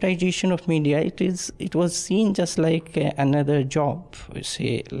corporatization of media, it was seen just like another job,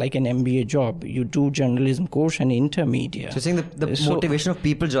 say like an MBA job. You do journalism course and intermedia. So you're saying the motivation of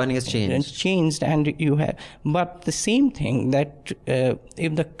people joining has changed. It's changed, and you have, but the same thing that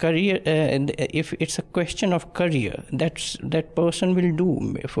if the career, if it's a question of career, that person will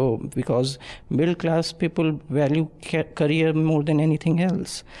do because middle class people value career more than anything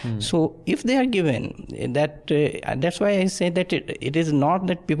else. So if they are given that, that's why I say that it is not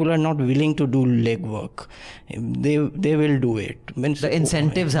that people are not willing to do legwork. They will do it. The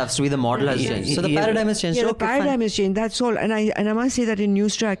incentives have to be, the model has changed. So the paradigm has changed. Yeah, the paradigm has changed. That's all. And I must say that in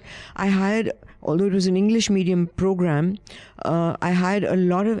Newstrack, I hired, although it was an English medium program, I hired a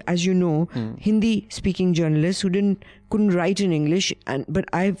lot of, as you know, Hindi speaking journalists who couldn't write in English, but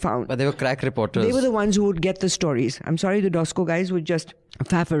I found... But they were crack reporters. They were the ones who would get the stories. I'm sorry, the DOSCO guys would just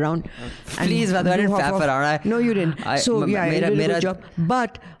faff around. Please, I didn't faff around. No, you didn't. I did a good job.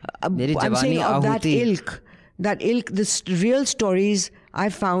 But I'm saying of that ilk, the real stories I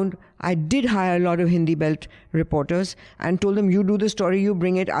found, I did hire a lot of Hindi belt reporters and told them, you do the story, you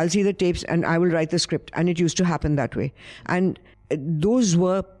bring it, I'll see the tapes and I will write the script. And it used to happen that way. And those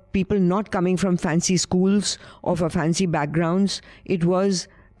were people not coming from fancy schools or for fancy backgrounds. It was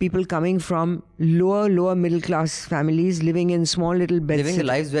people coming from lower middle class families, living in small little beds. Living the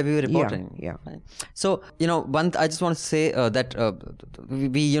lives where we were reporting. Yeah. So, I just want to say that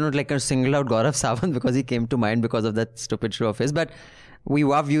we, like single out Gaurav Sawant because he came to mind because of that stupid show of his. But we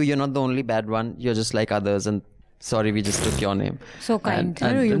love you. You're not the only bad one. You're just like others. And sorry, we just took your name. So kind.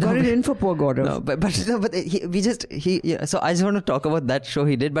 I know, you got it in for poor Gaurav. So I just want to talk about that show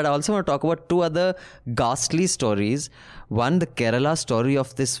he did, but I also want to talk about two other ghastly stories. One, the Kerala story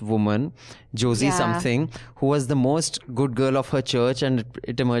of this woman, Josie something, who was the most good girl of her church, and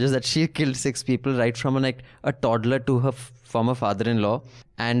it emerges that she killed 6 people, right from a toddler to her former father-in-law.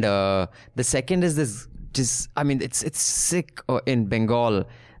 And the second is it's sick in Bengal.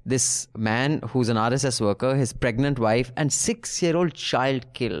 This man who's an RSS worker, his pregnant wife and 6-year-old child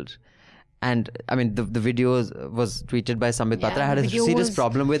killed. And the video was tweeted by Sambit Patra. I had a serious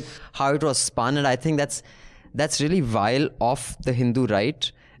problem with how it was spun, and I think that's really vile of the Hindu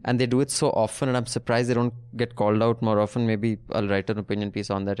right, and they do it so often, and I'm surprised they don't get called out more often. Maybe I'll write an opinion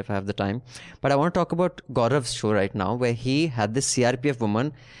piece on that if I have the time. But I want to talk about Gaurav's show right now, where he had this CRPF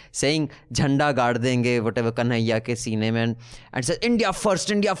woman saying Jhanda gaad denge, whatever, Kanhaiya ke seene mein, and says India first,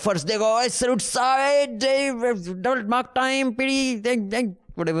 they go, I salute side, double mark time, pity,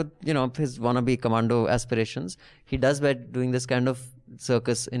 whatever, his wannabe commando aspirations. He does by doing this kind of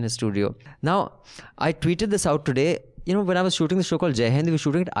circus in his studio. Now, I tweeted this out today. When I was shooting the show called Jai Hind, we were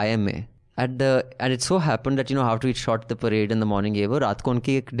shooting at IMA. And it so happened that, after we shot the parade in the morning, raat ko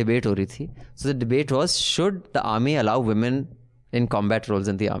unki ek debate ho rahi thi. So the debate was, should the army allow women in combat roles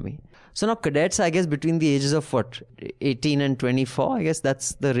in the army? So now cadets, I guess, between the ages of 18 and 24, I guess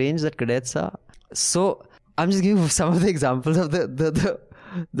that's the range that cadets are. So I'm just giving you some of the examples of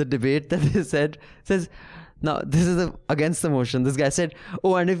the debate that they says, now, this is against the motion. This guy said,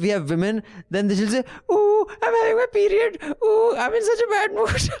 and if we have women, then they should say, I'm having my period. I'm in such a bad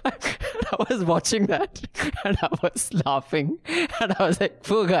mood. And I was watching that and I was laughing. And I was like,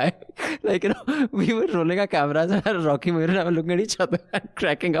 poor guy. We were rolling our cameras and had a rocky mirror and I was looking at each other and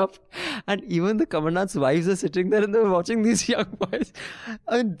cracking up. And even the commandant's wives are sitting there and they were watching these young boys.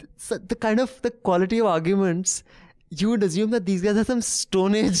 The quality of arguments you would assume that these guys are some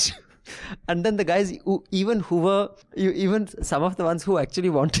Stone Age. And then the guys even some of the ones who actually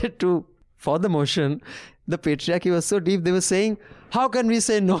wanted to, for the motion, the patriarchy was so deep, they were saying, how can we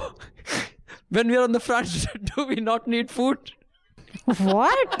say no? When we are on the front, do we not need food?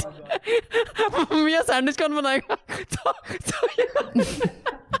 What? Mia sandwich kaun banayega?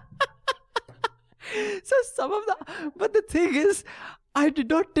 So some of but the thing is, I did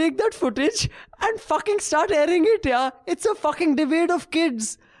not take that footage and fucking start airing it, yeah. It's a fucking debate of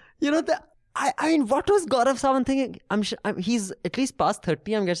kids. You know, I mean, what was Gaurav Sawant thinking? I'm sure he's at least past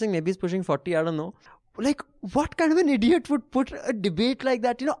 30, I'm guessing. Maybe he's pushing 40, I don't know. Like, what kind of an idiot would put a debate like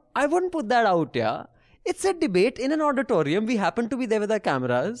that? You know, I wouldn't put that out, yeah. It's a debate in an auditorium. We happened to be there with our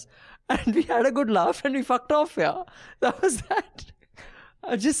cameras and we had a good laugh and we fucked off, yeah. That was that.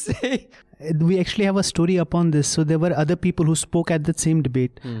 I'm just saying. We actually have a story upon this. So there were other people who spoke at that same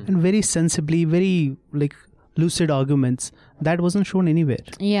debate and very sensibly, very like lucid arguments. That wasn't shown anywhere.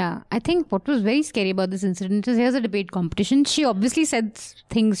 Yeah, I think what was very scary about this incident is here's a debate competition. She obviously said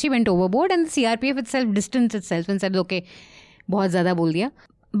things, she went overboard, and the CRPF itself distanced itself and said, okay, bahut zyada bol diya.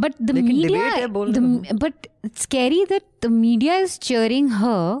 But the media, but it's scary that the media is cheering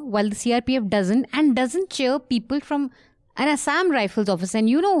her while the CRPF doesn't cheer people from an Assam Rifles office. And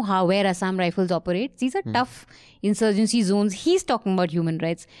you know where Assam Rifles operates. These are tough insurgency zones. He's talking about human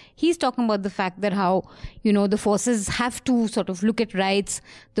rights. He's talking about the fact that how, you know, the forces have to sort of look at rights.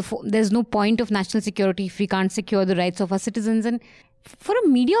 There's no point of national security if we can't secure the rights of our citizens. And for a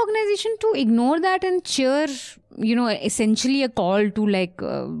media organization to ignore that and cheer, you know, essentially a call to like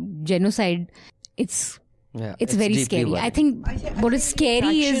genocide, it's very scary. Worrying. I think what is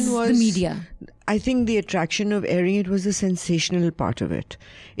scary is the media. I think the attraction of airing it was the sensational part of it.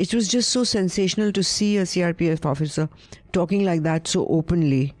 It was just so sensational to see a CRPF officer talking like that so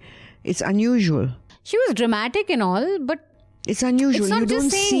openly. It's unusual. She was dramatic and all, but it's unusual. It's not you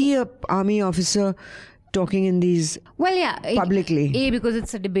just don't see a army officer talking in these publicly. Because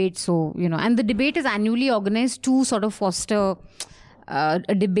it's a debate, so, you know, and the debate is annually organized to sort of foster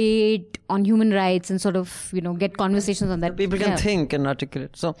a debate on human rights and sort of, you know, get conversations on that. People can think and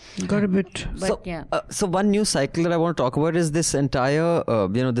articulate. So got a bit. So one news cycle that I want to talk about is this entire,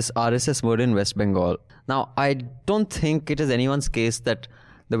 this RSS murder in West Bengal. Now, I don't think it is anyone's case that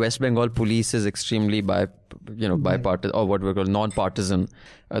the West Bengal police is extremely bipartisan, or what we call non-partisan.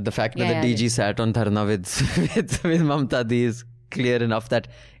 The fact that the DG sat on dharna with Mamta Di is clear enough that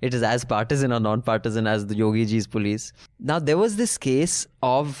it is as partisan or non-partisan as the Yogi Ji's police. Now, there was this case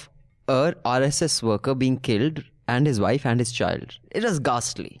of a RSS worker being killed, and his wife and his child. It was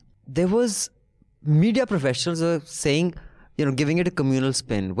ghastly. There was media professionals were saying, giving it a communal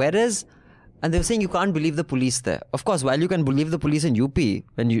spin. And they were saying you can't believe the police there. Of course, while you can believe the police in UP,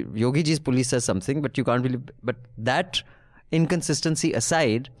 when Yogi Ji's police says something, but you can't believe. But that inconsistency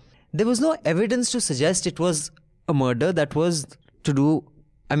aside, there was no evidence to suggest it was a murder that was to do,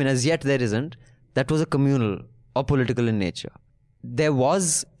 as yet there isn't, that was a communal or political in nature. There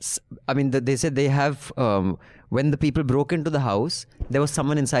was, they said they have, when the people broke into the house, there was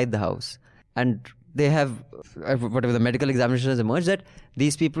someone inside the house. And they have, whatever the medical examination has emerged, that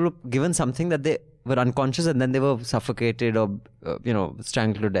these people were given something that they were unconscious and then they were suffocated or,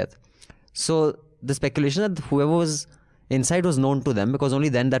 strangled to death. So the speculation that whoever was inside was known to them, because only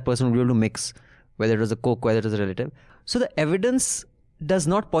then that person would be able to mix, whether it was a cook, whether it was a relative. So the evidence does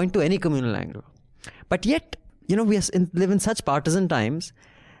not point to any communal angle. But yet, we live in such partisan times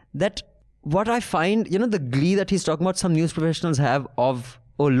that what I find, the glee that he's talking about, some news professionals have of,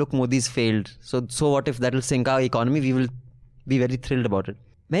 oh, look, Modi's failed. So what if that will sink our economy? We will be very thrilled about it.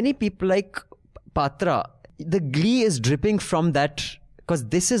 Many people like Patra, the glee is dripping from that, because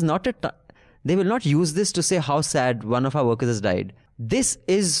this is not they will not use this to say how sad one of our workers has died. This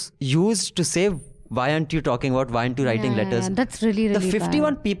is used to say, why aren't you talking about, why aren't you writing letters? Yeah, that's really the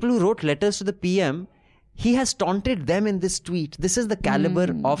 51 people who wrote letters to the PM, he has taunted them in this tweet. This is the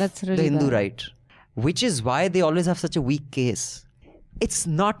caliber of the Hindu right, which is why they always have such a weak case. It's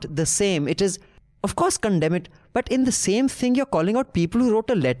not the same. It is, of course, condemn it. But in the same thing, you're calling out people who wrote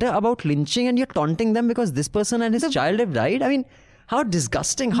a letter about lynching and you're taunting them because this person and his child have died. How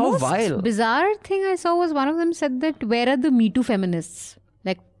disgusting, how vile. The bizarre thing I saw was one of them said that, where are the Me Too feminists?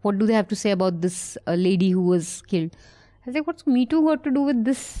 Like, what do they have to say about this lady who was killed? I was like, what's Me Too got to do with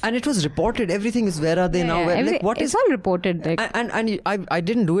this? And it was reported. Everything is, where are they now? It's all reported. Like. And I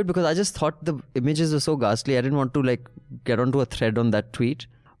didn't do it because I just thought the images were so ghastly. I didn't want to get onto a thread on that tweet.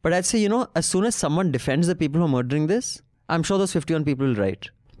 But I'd say, as soon as someone defends the people who are murdering this, I'm sure those 51 people will write.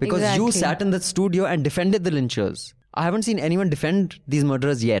 Because you sat in the studio and defended the lynchers. I haven't seen anyone defend these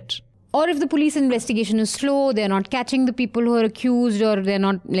murderers yet. or if the police investigation is slow, they're not catching the people who are accused, or they're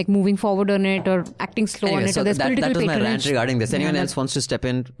not like moving forward on it, or acting slow on it, so or there's political that was my patronage. rant regarding this. Anyone else wants to step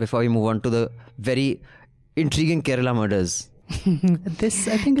in before we move on to the very intriguing Kerala murders? This,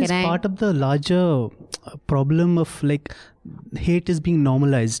 I think, is part of the larger problem of like hate is being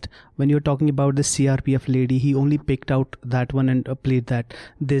normalized. When you're talking about the CRPF lady, he only picked out that one and played that.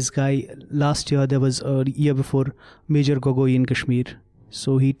 This guy, last year, there was a year before, Major Gogoi in Kashmir.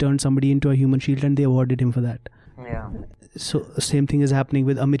 So he turned somebody into a human shield and they awarded him for that. Yeah. So same thing is happening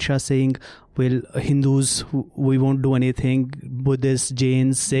with Amit Shah saying, well, Hindus, we won't do anything, Buddhists,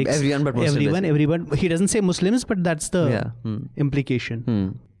 Jains, Sikhs, everyone but Muslims. Everyone. He doesn't say Muslims, but that's the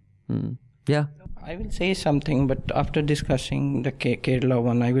implication. Yeah. I will say something, but after discussing the Kerala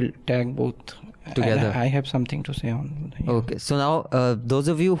one, I will tag both together. I have something to say on. Yeah. Okay, so now those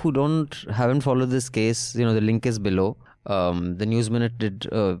of you who haven't followed this case, the link is below. The News Minute did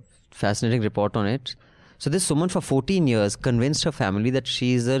a fascinating report on it. So this woman for 14 years convinced her family that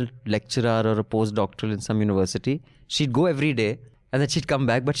she's a lecturer or a postdoctoral in some university. She'd go every day and then she'd come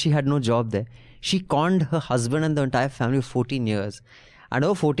back, but she had no job there. She conned her husband and the entire family for 14 years. And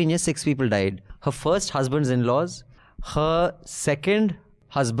over 14 years, 6 people died. Her first husband's in-laws, her second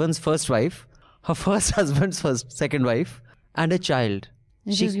husband's first wife, her first husband's second wife, and a child.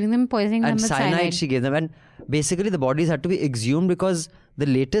 She was giving them poisoning them with cyanide. She gave them, and basically the bodies had to be exhumed because the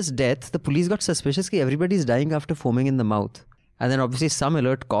latest death, the police got suspicious that everybody's dying after foaming in the mouth. And then obviously some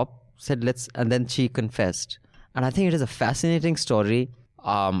alert cop said and then she confessed. And I think it is a fascinating story.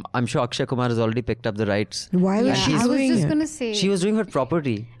 I'm sure Akshay Kumar has already picked up the rights. Why was she I was doing just it? going to say. She was doing her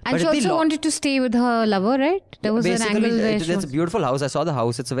property. And she also wanted to stay with her lover, right? There was an angle where it's a beautiful house. I saw the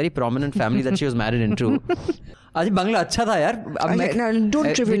house. It's a very prominent family that she was married into. Aaj bangla acha tha yaar. Don't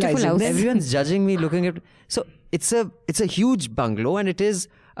trivialize it. Everyone's judging me, looking at. So it's a huge bungalow, and it is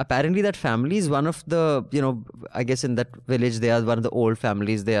apparently that family is one of the, I guess in that village they are one of the old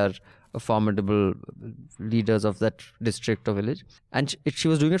families. They are formidable leaders of that district or village, and she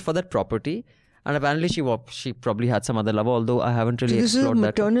was doing it for that property. And apparently she probably had some other lover, although I haven't really explored that. This is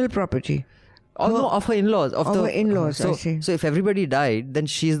maternal property. Oh no, of her in-laws. Of her in-laws, I see. So if everybody died, then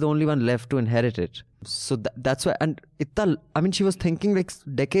she's the only one left to inherit it. So that's why. And she was thinking like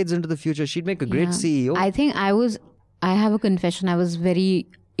decades into the future. She'd make a great CEO. I think I have a confession. I was very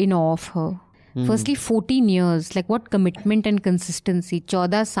in awe of her. Firstly, 14 years. Like what commitment and consistency.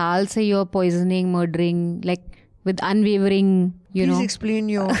 14 saal se you're poisoning, murdering, like with unwavering, Please explain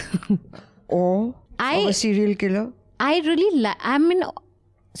your awe of a serial killer. I really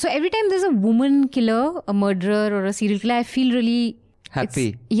so every time there's a woman killer, a murderer or a serial killer, I feel really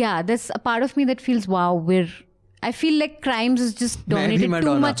happy. There's a part of me that feels, wow, I feel like crimes is just dominated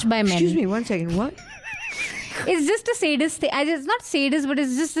too much by men. Excuse me, 1 second, what? It's just a sadist thing. It's not sadist, but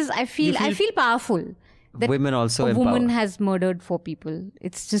it's just this, I feel powerful. That women also a woman has murdered 4 people.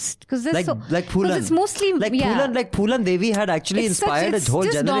 It's just because there's like Phulan. It's mostly Phulan Devi had actually inspired a whole generation.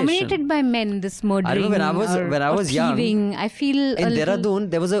 It's just dominated by men. This murdering. I remember when I was young. I feel in Dehradun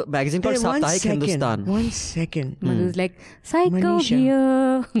there was a magazine called Saptahik Hindustan. 1 second. It was like psycho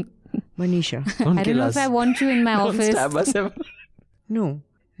here. Manisha. I don't know if I want you in my office. Stab us ever. No,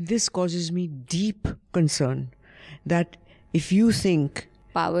 this causes me deep concern that if you think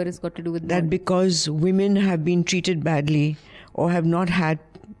power has got to do with that because women have been treated badly or have not had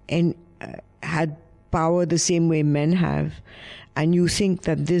power the same way men have, and you think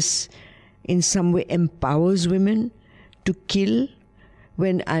that this in some way empowers women to kill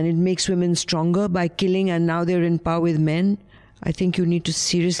and it makes women stronger by killing, and now they're in power with men, I think you need to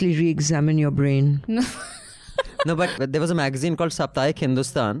seriously re-examine your brain. No, but there was a magazine called Saptahik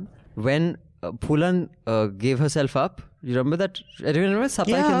Hindustan when Phulan gave herself up. You remember that? Do you remember Saptahik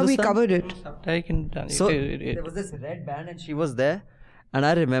Hindustan? Yeah, we covered it. Saptahik Hindustan. So there was this red band and she was there. And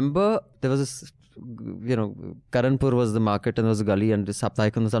I remember there was this, Karanpur was the market and there was a gully, and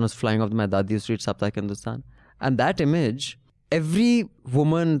Saptahik Hindustan was flying off my Dadi used to read Saptahik Hindustan. And that image, every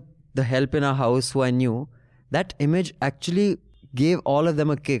woman, the help in our house who I knew, that image actually gave all of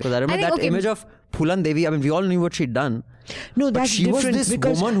them a kick. Because I remember image of Phulan Devi. I mean, we all knew what she'd done. No, that's she different. Was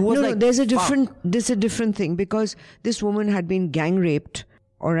this woman who was there's a different thing, because this woman had been gang raped,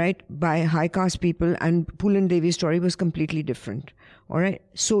 all right, by high caste people, and Phulan Devi's story was completely different. All right,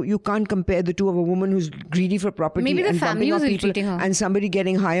 so you can't compare the two of a woman who's greedy for property and dumping up people, and somebody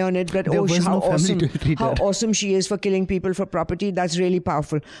getting high on it. That how awesome she is for killing people for property. That's really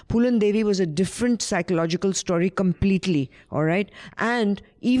powerful. Phulan Devi was a different psychological story completely. All right, and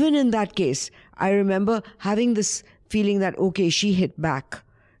even in that case, I remember having this feeling that okay, she hit back.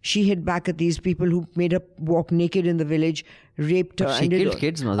 she hit back at these people who made her walk naked in the village, raped her. She killed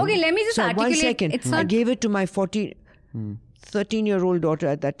kids, mother. Okay, let me just articulate. 1 second. I gave it to my 13-year-old daughter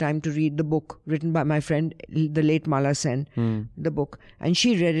at that time to read the book written by my friend, the late Mala Sen, the book. And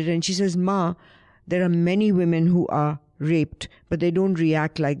she read it and she says, Ma, there are many women who are raped, but they don't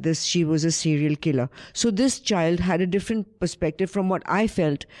react like this. She was a serial killer. So this child had a different perspective from what I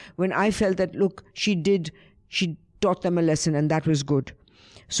felt when I felt that, look, she taught them a lesson and that was good.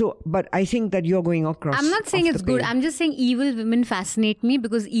 So, but I think that you're going across. I'm not saying it's good. I'm just saying evil women fascinate me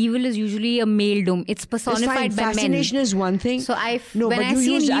because evil is usually a male-dom. It's personified by men. Fascination is one thing. So when I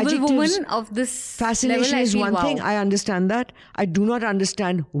see an evil woman of this fascination level, is one thing. I understand that. I do not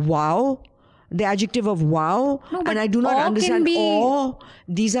understand wow. The adjective of wow, and I do not understand awe.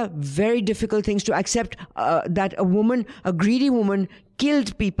 These are very difficult things to accept, that a greedy woman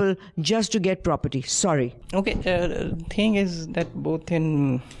killed people just to get property. Sorry. Okay, the thing is that both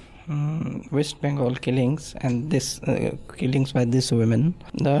in West Bengal killings and this killings by these women,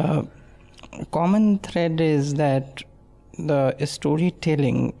 the common thread is that the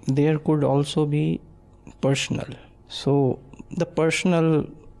storytelling there could also be personal. So the personal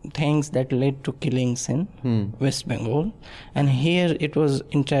things that led to killings in West Bengal, and here it was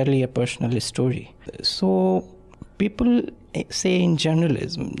entirely a personal story. So people say in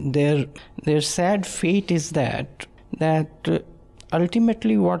journalism their sad fate is that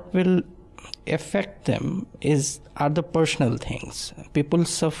ultimately what will affect them are the personal things. People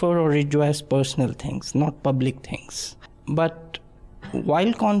suffer or rejoice personal things, not public things. But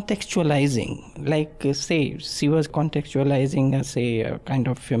while contextualizing, like say she was contextualizing as a kind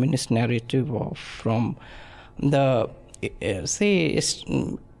of feminist narrative from the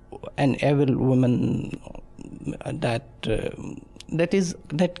an evil woman that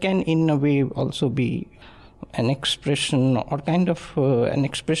can in a way also be an expression or kind of an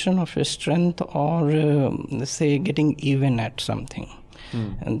expression of strength or say getting even at something,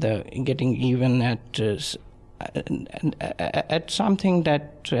 and getting even at something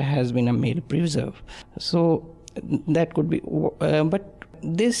that has been a male preserve. So that could be, but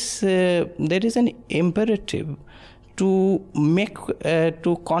this there is an imperative to make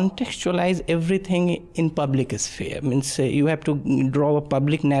to contextualize everything in public sphere. Means you have to draw a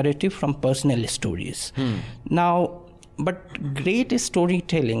public narrative from personal stories. Now, but great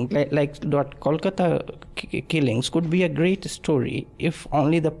storytelling, like that Kolkata killings, could be a great story if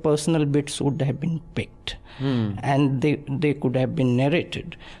only the personal bits would have been picked and they could have been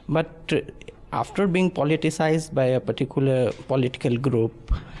narrated. But after being politicized by a particular political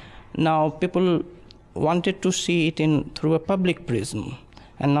group, now people wanted to see it through a public prism.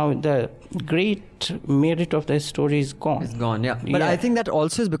 And now the great merit of the story is gone. It's gone, yeah. But I think that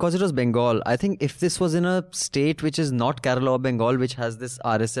also is because it was Bengal. I think if this was in a state which is not Kerala or Bengal, which has this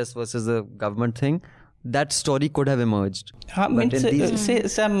RSS versus the government thing, that story could have emerged.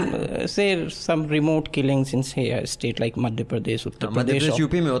 Say some remote killings in say a state like Madhya Pradesh, Uttar Pradesh.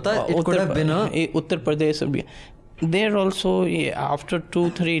 UP mein hota, it could have been Uttar Pradesh. There also, after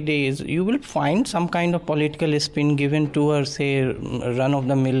 2-3 days, you will find some kind of political spin given to a, say,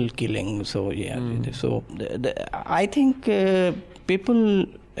 run-of-the-mill killing. So, so I think people,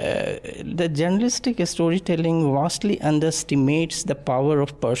 the journalistic storytelling vastly underestimates the power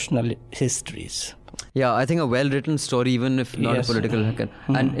of personal histories. Yeah, I think a well-written story, even if not political.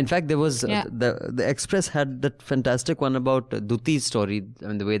 And in fact, there was the Express had that fantastic one about Duti's story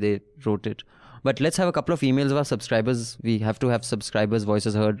and the way they wrote it. But let's have a couple of emails of our subscribers. We have to have subscribers'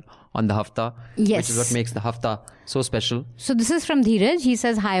 voices heard on the Hafta, which is what makes the Hafta so special. So this is from Dheeraj. He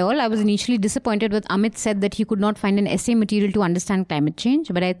says, hi all. I was initially disappointed when Amit said that he could not find an essay material to understand climate change.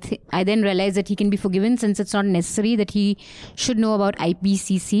 But I then realized that he can be forgiven since it's not necessary that he should know about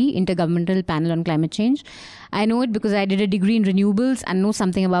IPCC, Intergovernmental Panel on Climate Change. I know it because I did a degree in renewables and know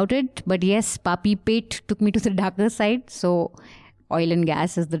something about it. But yes, Papi Pate took me to the darker side. So oil and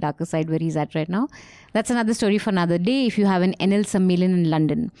gas is the darker side where he's at right now. That's another story for another day. If you have an NL Sammelan in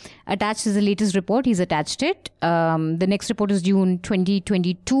London. Attached is the latest report. He's attached it. The next report is due in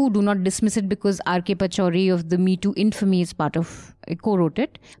 2022. Do not dismiss it because R.K. Pachauri of the Me Too infamy is co-wrote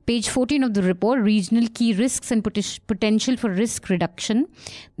it. Page 14 of the report, regional key risks and potential for risk reduction.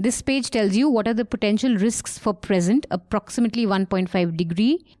 This page tells you what are the potential risks for present, approximately 1.5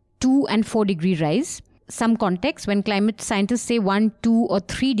 degree, 2 and 4 degree rise. Some context, when climate scientists say 1, 2 or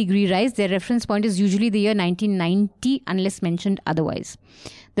 3 degree rise, their reference point is usually the year 1990 unless mentioned otherwise.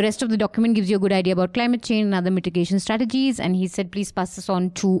 The rest of the document gives you a good idea about climate change and other mitigation strategies. And he said, please pass this on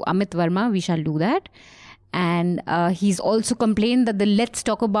to Amit Verma. We shall do that. And he's also complained that the Let's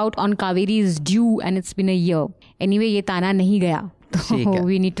Talk About on Kaveri is due and it's been a year. Anyway, ye tana nahi gaya. So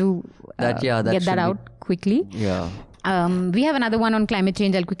we need to that get that out quickly. Yeah. We have another one on climate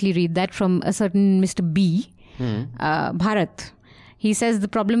change. I'll quickly read that from a certain Mr. B. Bharat. He says the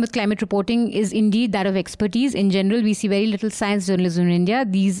problem with climate reporting is indeed that of expertise. In general, we see very little science journalism in India.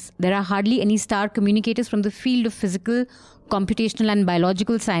 There are hardly any star communicators from the field of physical, computational and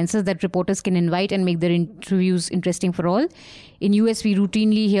biological sciences that reporters can invite and make their interviews interesting for all. In US, we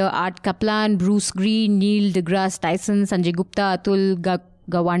routinely hear Art Kaplan, Bruce Green, Neil deGrasse Tyson, Sanjay Gupta, Atul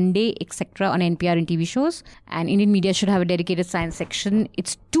Gawande, etc. on NPR and TV shows. And Indian media should have a dedicated science section.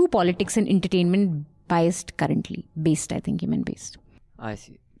 It's too politics and entertainment based currently. Based, I think he meant based. I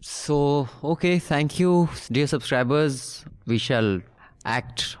see. So, okay, thank you, dear subscribers. We shall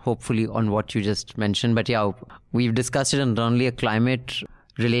act, hopefully, on what you just mentioned. But yeah, we've discussed it, and only a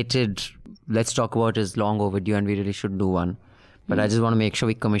climate-related Let's Talk About is long overdue, and we really should do one. But I just want to make sure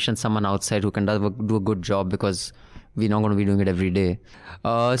we commission someone outside who can do a good job, because we're not going to be doing it every day.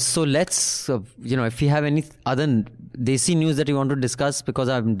 So let's, if you have any other Desi news that you want to discuss, because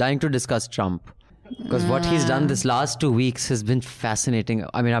I'm dying to discuss Trump. Because what he's done this last 2 weeks has been fascinating.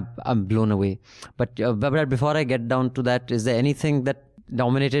 I mean, I'm blown away. But before I get down to that, is there anything that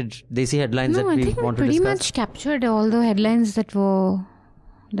dominated Desi headlines that we want to discuss? I think we pretty much captured all the headlines that were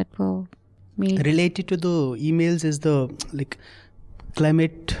made. Related to the emails is the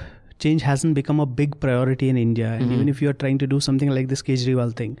climate change hasn't become a big priority in India. And even if you are trying to do something like this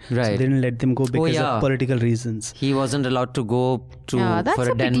Kejriwal thing, so they didn't let them go because of political reasons. He wasn't allowed to go for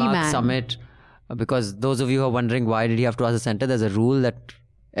a Denmark summit. Because those of you who are wondering why did he have to ask the centre, there's a rule that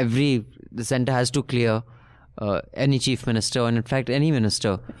the centre has to clear any chief minister, and in fact any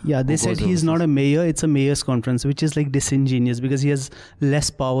minister. Yeah, they said he's not a mayor, it's a mayor's conference, which is disingenuous, because he has less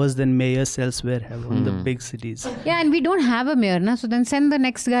powers than mayors elsewhere have in the big cities. Yeah, and we don't have a mayor, so then send the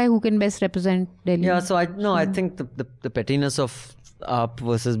next guy who can best represent Delhi. Yeah, so I think the pettiness of AAP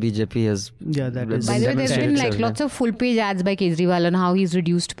versus BJP is... Yeah, that is... By the way, there's been lots of full-page ads by Kejriwal on how he's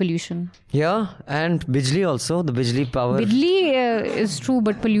reduced pollution. Yeah, and Bijli also, the Bijli power. Bijli is true,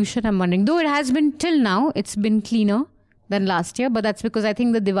 but pollution, I'm wondering. Though it has been, till now, it's been cleaner than last year, but that's because I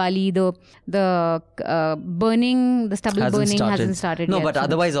think the Diwali, the burning, the stubble burning hasn't started yet. No, but so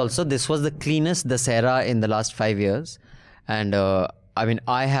otherwise also, this was the cleanest Dussehra in the last 5 years. And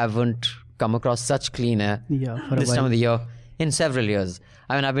I haven't come across such clean air this time of the year in several years.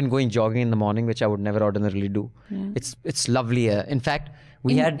 I mean, I've been going jogging in the morning, which I would never ordinarily do. Yeah. It's lovely air. In fact,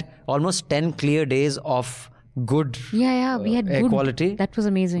 we had almost 10 clear days of good we had air quality. That was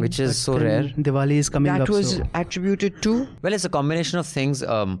amazing. Which is so rare. Diwali is coming up. That was attributed to? Well, it's a combination of things.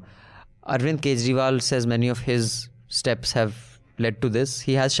 Arvind Kejriwal says many of his steps have led to this.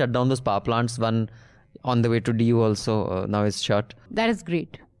 He has shut down those power plants. One on the way to DU also now is shut. That is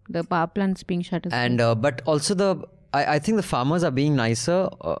great. The power plants being shut is and but also I think the farmers are being nicer.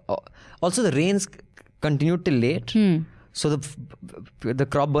 Also, the rains continued till late. So the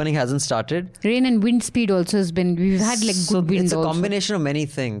crop burning hasn't started. Rain and wind speed also has been... We've had good wind it's a also. combination of many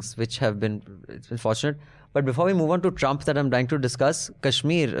things which have been... It's been fortunate. But before we move on to Trump that I'm trying to discuss,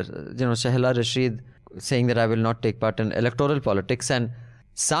 Kashmir, Shahla Rashid saying that I will not take part in electoral politics, and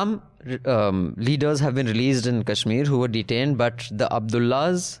some leaders have been released in Kashmir who were detained, but the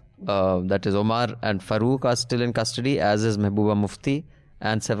Abdullahs, that is Omar and Farooq, are still in custody, as is Mehbooba Mufti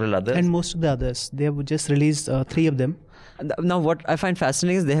and several others. And most of the others. They have just released 3 of them. Now, what I find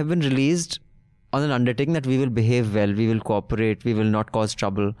fascinating is they have been released on an undertaking that we will behave well, we will cooperate, we will not cause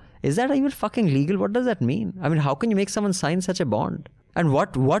trouble. Is that even fucking legal? What does that mean? I mean, how can you make someone sign such a bond? And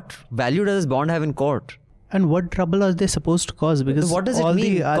what value does this bond have in court? And what trouble are they supposed to cause? Because what does it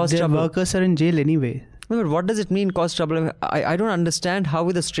mean, their workers are in jail anyway. No, but what does it mean, cause trouble? I don't understand how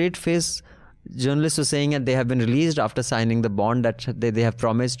with a straight face journalists were saying that they have been released after signing the bond that they have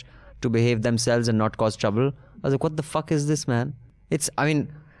promised to behave themselves and not cause trouble. I was like, what the fuck is this, man?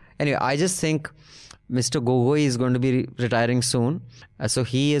 Anyway, I just think Mr. Gogoi is going to be retiring soon. So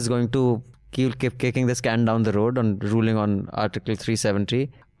he is going to keep kicking this can down the road on ruling on Article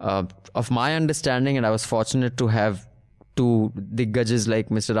 370. Of my understanding, and I was fortunate to have 2 diggajs like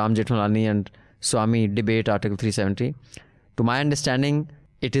Mr. Ram Jethmalani and Swami debate Article 370. To my understanding,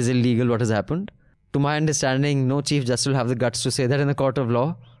 it is illegal what has happened. To my understanding, no Chief Justice will have the guts to say that in the court of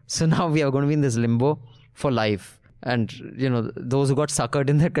law. So now we are going to be in this limbo for life. And, those who got suckered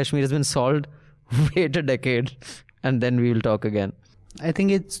in that Kashmir has been solved. Wait a decade and then we will talk again. I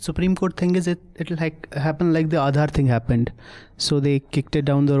think it's Supreme Court thing is it'll happen like the Aadhaar thing happened. So they kicked it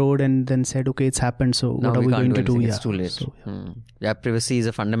down the road and then said, okay, it's happened. So now what are we going to do? It's too late. So, yeah, privacy is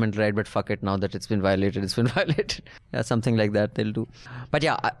a fundamental right, but fuck it, now that it's been violated, it's been violated. Yeah, something like that they'll do. But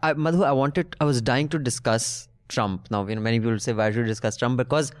yeah, Madhu, I was dying to discuss Trump. Now, many people say, why should we discuss Trump?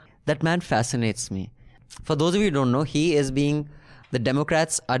 Because that man fascinates me. For those of you who don't know, the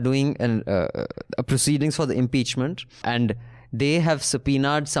Democrats are doing proceedings for the impeachment, and they have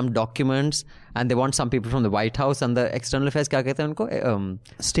subpoenaed some documents, and they want some people from the White House and the External Affairs,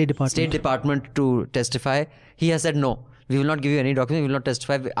 State Department to testify. He has said, no, we will not give you any documents, we will not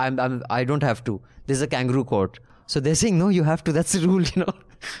testify. I don't have to. This is a kangaroo court. So they're saying, no, you have to. That's the rule,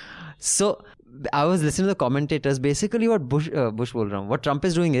 So I was listening to the commentators. Basically, what what Trump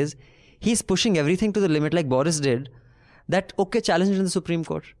is doing is, he's pushing everything to the limit, like Boris did. That, okay, challenge it in the Supreme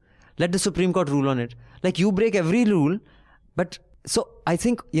Court. Let the Supreme Court rule on it. Like, you break every rule. But so I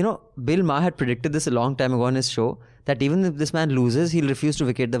think, Bill Maher had predicted this a long time ago on his show, that even if this man loses, he'll refuse to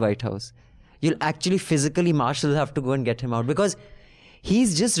vacate the White House. You'll actually physically, marshals have to go and get him out, because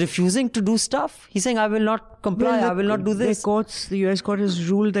he's just refusing to do stuff. He's saying, I will not comply, I will not do this. The US court has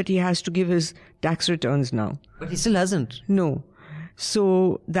ruled that he has to give his tax returns now. But he still hasn't. No.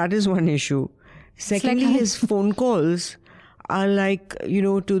 So that is one issue. Secondly, his phone calls are like, to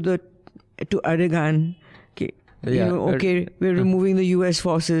Erdogan. Okay, we're removing the US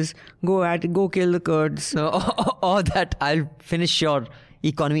forces. Go kill the Kurds. Or that I'll finish your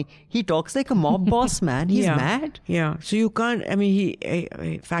economy. He talks like a mob boss, man. He's mad. Yeah. So you can't,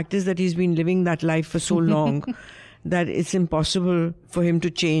 fact is that he's been living that life for so long that it's impossible for him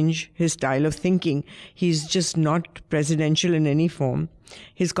to change his style of thinking. He's just not presidential in any form.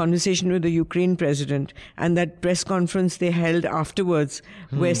 His conversation with the Ukraine president and that press conference they held afterwards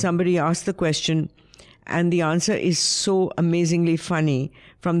where somebody asked the question and the answer is so amazingly funny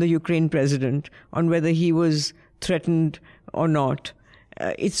from the Ukraine president on whether he was threatened or not.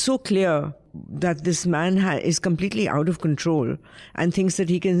 It's so clear that this man is completely out of control and thinks that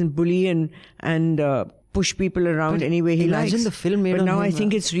he can bully and push people around any way he likes. Imagine the film made But on now him. I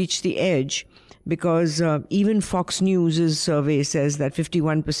think it's reached the edge because even Fox News' survey says that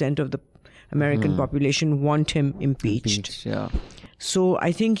 51% of the American population want him impeached. Yeah. So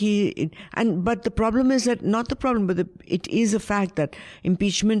I think but the problem is that, not the problem, but it is a fact that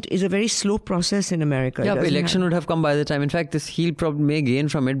impeachment is a very slow process in America. Yeah, but election would have come by the time. In fact, he'll probably may gain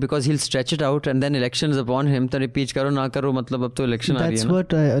from it because he'll stretch it out and then election is upon him. To impeach karo na karo, matlab ab to election aa rahi hai. That's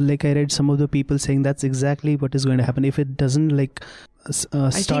what I read some of the people saying that's exactly what is going to happen if it doesn't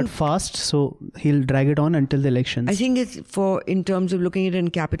start fast. So he'll drag it on until the elections. I think it's in terms of looking at it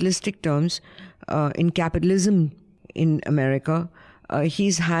in capitalistic terms, in capitalism in America.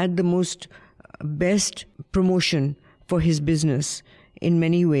 He's had the best promotion for his business in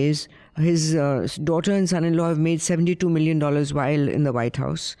many ways. His daughter and son-in-law have made $72 million while in the White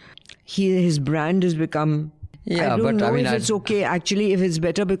House. His brand has become... Yeah, I don't know if it's okay, actually, if it's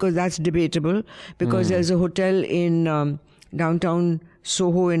better, because that's debatable. Because there's a hotel in downtown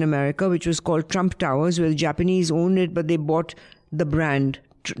Soho in America, which was called Trump Towers, where the Japanese owned it, but they bought the brand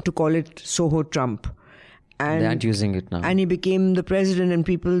to call it Soho Trump. And they aren't using it now. And he became the president, and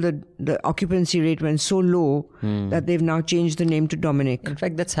the occupancy rate went so low that they've now changed the name to Dominic. In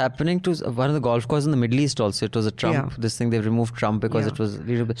fact, that's happening to one of the golf courses in the Middle East also. It was a Trump, this thing, they've removed Trump because it was...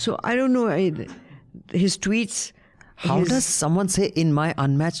 So I don't know, his tweets... How does someone say, in my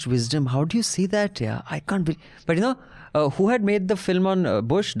unmatched wisdom? How do you see that? Yeah, I can't believe... But who had made the film on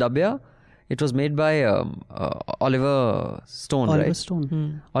Bush, Dabya? It was made by Oliver Stone, right? Oliver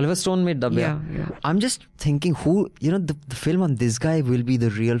Stone. Oliver Stone made Dabya. Yeah. I'm just thinking the film on this guy will be the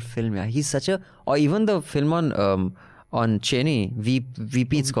real film. Yeah, he's such or even the film on Cheney,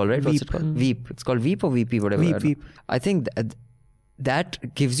 VP it's called, right? What's it called? Veep. It's called Veep or VP, whatever. Veep. I think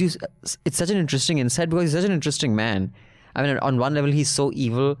that gives you, it's such an interesting insight because he's such an interesting man. I mean, on one level, he's so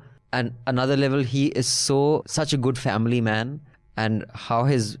evil, and another level, he is such a good family man. And how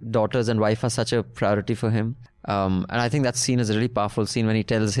his daughters and wife are such a priority for him. And I think that scene is a really powerful scene when he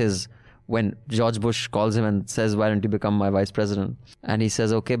tells when George Bush calls him and says, why don't you become my vice president? And he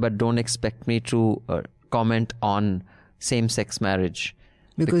says, okay, but don't expect me to comment on same-sex marriage.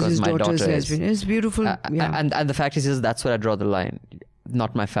 Because his my daughter is daughter lesbian. It's beautiful. And the fact is, that's where I draw the line.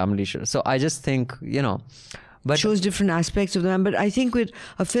 Not my family. So I just think, but shows different aspects of them. But I think with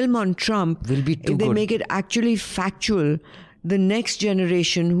a film on Trump, will be too if they good. make it actually factual, the next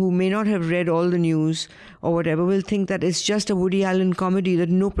generation who may not have read all the news or whatever will think that it's just a Woody Allen comedy, that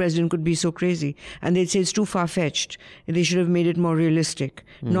no president could be so crazy. And they'd say it's too far-fetched. They should have made it more realistic,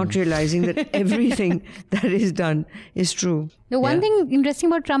 not realizing that everything that is done is true. The one thing interesting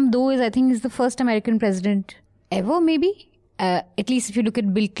about Trump, though, is I think he's the first American president ever, maybe. At least if you look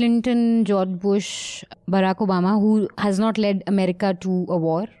at Bill Clinton, George Bush, Barack Obama, who has not led America to a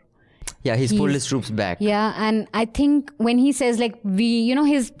war. Yeah, he's pulled his troops back. Yeah, and I think when he says like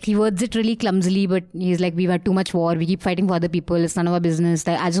he words it really clumsily, but he's like, we've had too much war, we keep fighting for other people, it's none of our business,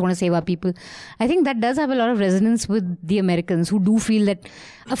 I just want to save our people. I think that does have a lot of resonance with the Americans who do feel that,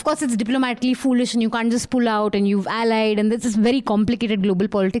 of course, it's diplomatically foolish and you can't just pull out and you've allied and this is very complicated global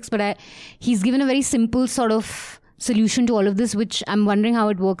politics, but he's given a very simple sort of solution to all of this, which I'm wondering how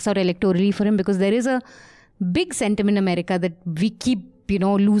it works out electorally for him, because there is a big sentiment in America that we keep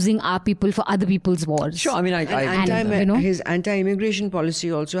losing our people for other people's wars. Sure, I mean, his anti-immigration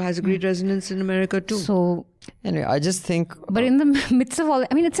policy also has a great resonance in America too. So anyway, I just think... But in the midst of all...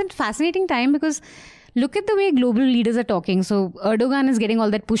 I mean, it's a fascinating time because look at the way global leaders are talking. So Erdogan is getting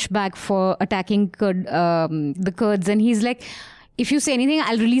all that pushback for attacking the Kurds. And he's like, if you say anything,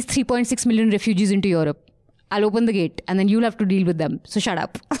 I'll release 3.6 million refugees into Europe. I'll open the gate and then you'll have to deal with them. So shut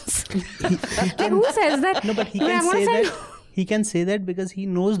up. Like, who says that? No, but he can say that. He can say that because he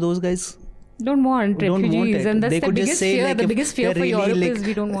knows those guys don't want refugees, and that's they the could biggest just say, fear. like, the biggest fear for Europe is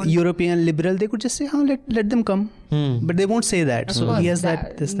we don't want European liberal. They could just say, let them come, but they won't say that. So he has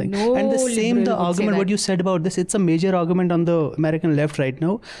this thing. No, and the argument what you said about this, it's a major argument on the American left right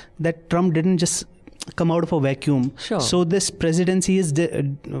now, that Trump didn't just come out of a vacuum. Sure. So this presidency is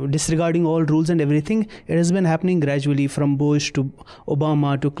disregarding all rules and everything. It has been happening gradually from Bush to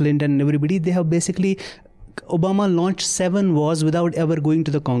Obama to Clinton and everybody. They have basically... Obama launched 7 wars without ever going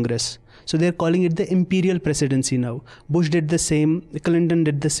to the Congress. So they're calling it the imperial presidency now. Bush did the same. Clinton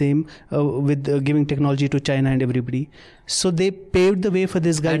did the same with giving technology to China and everybody. So they paved the way for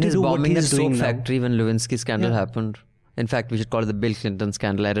this guy to do what he's doing now. And his bombing the soap factory when Lewinsky scandal happened. In fact, we should call it the Bill Clinton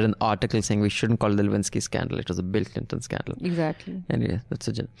scandal. I read an article saying we shouldn't call it the Lewinsky scandal. It was a Bill Clinton scandal. Exactly. Anyway, that's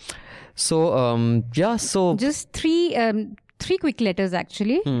a... So, so... Just three quick letters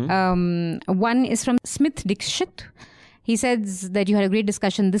actually. One is from Smith Dixit. He says that you had a great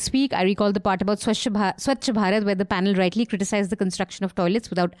discussion this week. I recall the part about Swachh Bharat where the panel rightly criticized the construction of toilets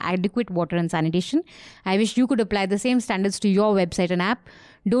without adequate water and sanitation. I wish you could apply the same standards to your website and app.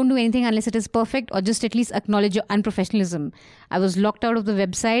 Don't do anything unless it is perfect, or just at least acknowledge your unprofessionalism. I was locked out of the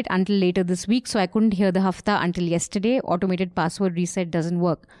website until later this week, so I couldn't hear the hafta until yesterday. Automated password reset doesn't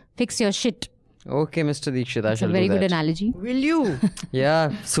work. Fix your shit. Okay, Mr. Dixit, I shall do that. It's a very good analogy. Will you?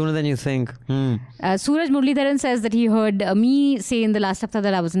 Yeah, sooner than you think. Suraj Muralidharan says that he heard me say in the last hafta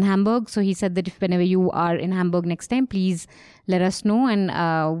that I was in Hamburg. So he said that if whenever you are in Hamburg next time, please let us know,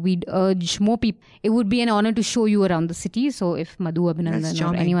 and we'd urge more people. It would be an honor to show you around the city. So if Madhu Abhinandan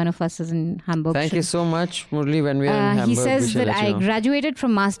or any one of us is in Hamburg. Thank you so much, Murali, when we are in Hamburg. He says that I graduated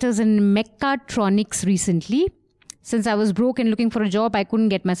from Masters in Mechatronics recently. Since I was broke and looking for a job, I couldn't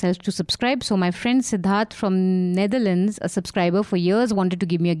get myself to subscribe. So my friend Siddharth from Netherlands, a subscriber for years, wanted to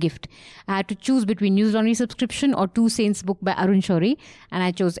give me a gift. I had to choose between News Laundry subscription or 2 Saints book by Arun Shourie, and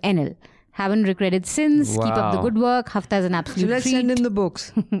I chose NL. Haven't regretted since. Wow. Keep up the good work. Hafta is an absolute So let's treat. send in the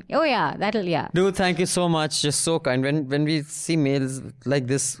books. Oh yeah, Dude, thank you so much. Just so kind. When we see mails like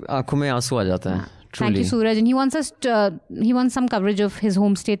this, aankhon mein aansu aa jata hai. Truly. Thank you, Suraj. And he wants some coverage of his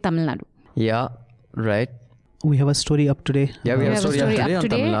home state, Tamil Nadu. Yeah, right. We have a story up today. Yeah, we have a story up today on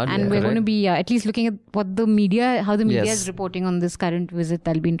Tamil Nadu. And we're going to be at least looking at how the media Yes. is reporting on this current visit.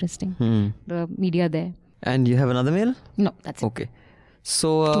 That'll be interesting. The media there. And you have another mail? No, that's it. Okay. So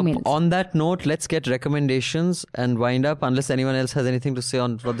on that note, let's get recommendations and wind up, unless anyone else has anything to say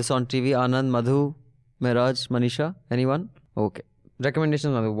for this on TV. Anand, Madhu, Mehraj, Manisha, anyone? Okay.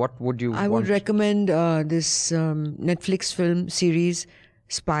 Recommendations, Madhu. What would you I would recommend this Netflix film series,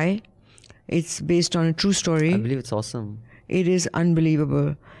 Spy. It's based on a true story. I believe it's awesome. It is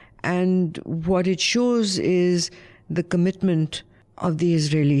unbelievable. And what it shows is the commitment of the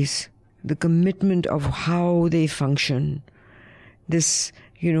Israelis, the commitment of how they function. This,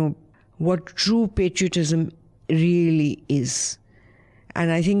 what true patriotism really is.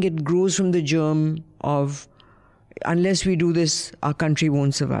 And I think it grows from the germ of, unless we do this, our country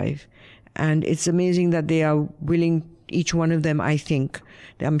won't survive. And it's amazing that they are willing, each one of them, I think.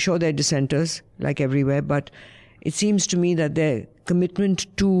 I'm sure they're dissenters, like everywhere, but it seems to me that their commitment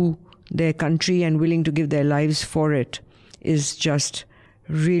to their country and willing to give their lives for it is just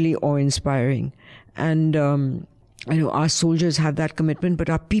really awe-inspiring. And our soldiers have that commitment, but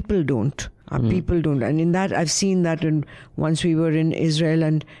our people don't. People don't. And in that, I've seen that once we were in Israel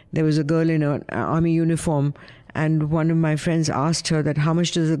and there was a girl in an army uniform, and one of my friends asked her that, how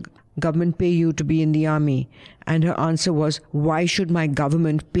much does the government pay you to be in the army? And her answer was, why should my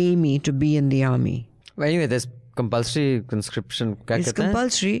government pay me to be in the army? Well, anyway, there's compulsory conscription. It's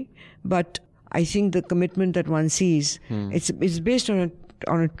compulsory, but I think the commitment that one sees, it's based on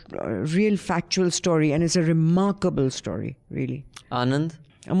a real factual story, and it's a remarkable story, really. Anand?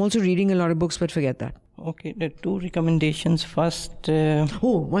 I'm also reading a lot of books, but forget that. Okay, the 2 recommendations. First...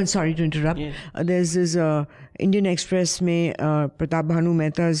 Sorry to interrupt. Yes. There's this Indian Express mein Pratap Bhanu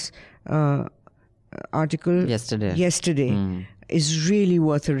Mehta's article yesterday is really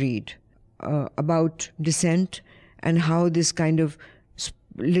worth a read about dissent and how this kind of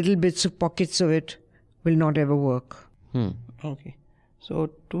little bits of pockets of it will not ever work. Okay. So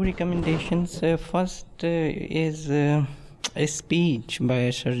 2 recommendations. First is a speech by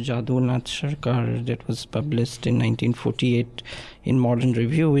Sir Jadunath Sarkar that was published in 1948 in Modern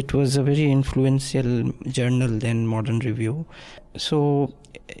Review. It was a very influential journal then, Modern Review. So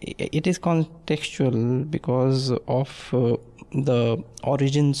it is contextual because of the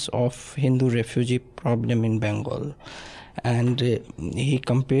origins of Hindu refugee problem in Bengal. And he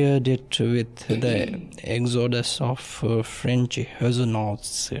compared it with the exodus of French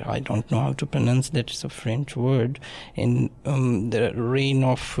Huguenots. I don't know how to pronounce that, it's a French word, in the reign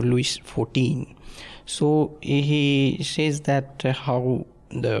of Louis XIV. So he says that how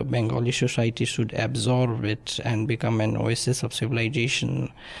the Bengali society should absorb it and become an oasis of civilization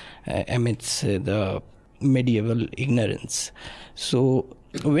amidst the medieval ignorance. So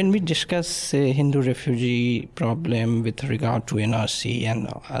when we discuss Hindu refugee problem with regard to NRC and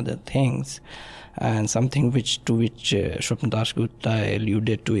other things, and something to which Swapna Dasgupta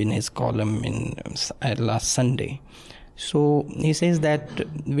alluded to in his column last Sunday. So he says that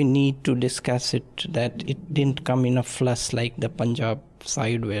we need to discuss it, that it didn't come in a flush like the Punjab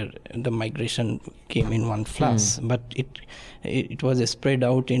side where the migration came in one flush, but it was spread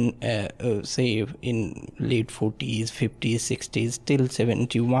out in say in late 40s, 50s, 60s till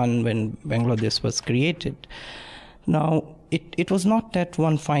 71 when Bangladesh was created. Now it was not that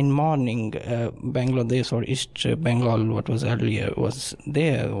one fine morning Bangladesh or East Bengal, what was earlier, was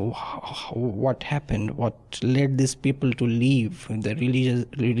there. What happened? What led these people to leave? The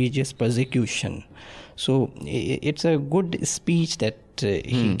religious persecution. So it's a good speech that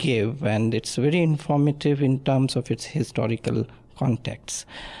he gave, and it's very informative in terms of its historical context.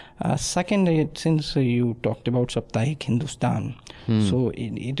 Second, since you talked about Saptahik Hindustan, so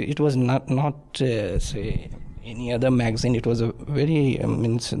it was not say any other magazine. It was a very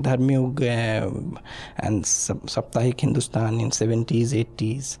Dharmyug and Saptahik Hindustan in 70s,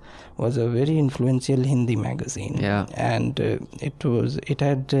 80s was a very influential Hindi magazine. Yeah. And it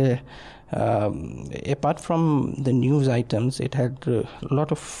had apart from the news items, it had a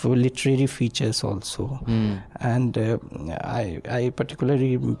lot of literary features also. And I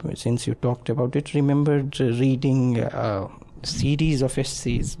particularly, since you talked about it, remembered reading series of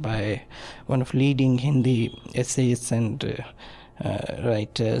essays by one of leading Hindi essayists and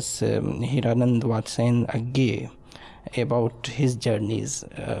writers, Hiranand Watsen Agge, about his journeys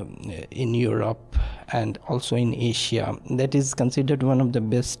in Europe and also in Asia. That is considered one of the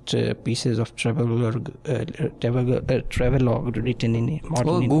best pieces of travelogue written in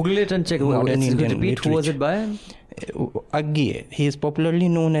modern. Google it and check. Modern Indian repeat. Who was it by? Agge. He is popularly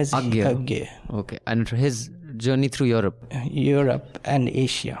known as Agge. Okay, and his journey through Europe and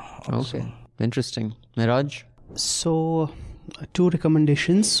Asia also. Okay, interesting. Miraj? So 2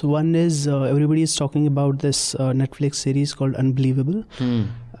 recommendations. One is everybody is talking about this Netflix series called Unbelievable.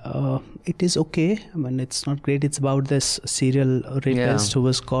 It is okay. I mean, it's not great. It's about this serial rapist who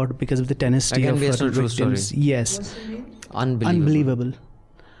was caught because of the tenacity of her victims. Story. Yes. Unbelievable.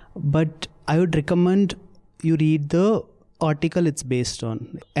 But I would recommend you read the article it's based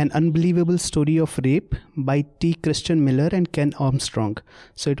on. An Unbelievable Story of Rape by T. Christian Miller and Ken Armstrong.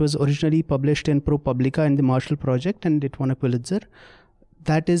 So it was originally published in ProPublica and the Marshall Project, and it won a Pulitzer.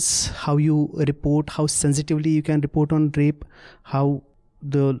 That is how you report, how sensitively you can report on rape, how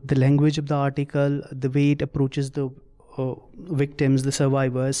the language of the article, the way it approaches the victims, the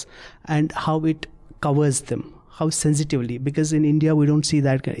survivors, and how it covers them. How sensitively, because in India we don't see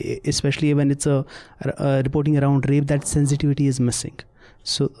that, especially when it's a reporting around rape, that sensitivity is missing.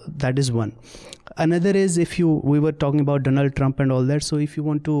 So that is one. Another is, we were talking about Donald Trump and all that, so if you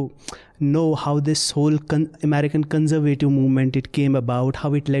want to know how this whole American conservative movement, it came about,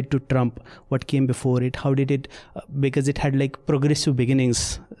 how it led to Trump, what came before it, how did it, because it had like progressive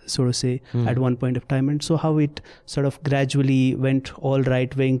beginnings, so to say, at one point of time, and so how it sort of gradually went all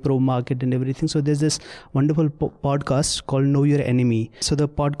right-wing, pro-market and everything. So there's this wonderful podcast called Know Your Enemy. So the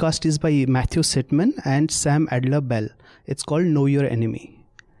podcast is by Matthew Sitman and Sam Adler-Bell. It's called Know Your Enemy.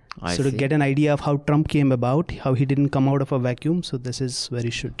 To get an idea of how Trump came about, how he didn't come out of a vacuum. So this is where you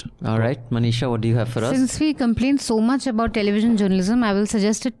should. All right, Manisha, what do you have for us? Since we complain so much about television journalism, I will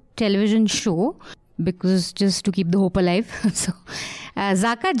suggest a television show, because just to keep the hope alive. So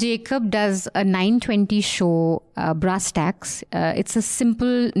Zaka Jacob does a 9:20 show Brass Tacks. It's a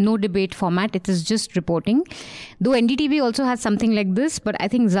simple, no debate format. It is just reporting. Though NDTV also has something like this, but I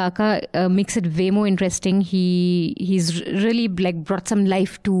think Zaka makes it way more interesting. He's really like brought some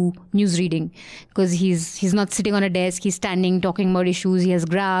life to news reading, because he's not sitting on a desk. He's standing, talking about issues. He has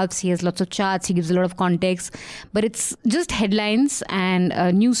graphs. He has lots of charts. He gives a lot of context. But it's just headlines and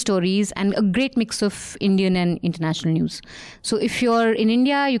news stories and a great mix of Indian and international news. So if you're in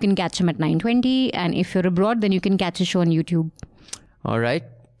India, you can catch him at 9:20, and if you're abroad, then you can catch a show on YouTube. All right.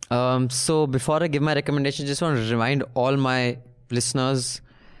 So before I give my recommendation, just want to remind all my listeners,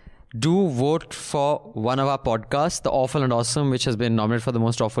 do vote for one of our podcasts, The Awful and Awesome, which has been nominated for the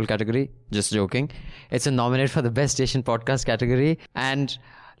most awful category. Just joking. It's nominated for the best Asian podcast category. And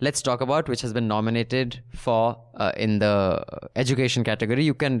Let's Talk About, which has been nominated for in the education category.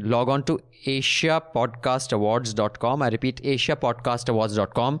 You can log on to asiapodcastawards.com. I repeat,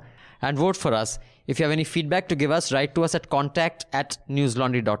 asiapodcastawards.com, and vote for us. If you have any feedback to give us, write to us at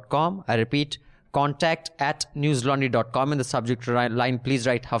contact@newslaundry.com. I repeat, contact@newslaundry.com. In the subject line, please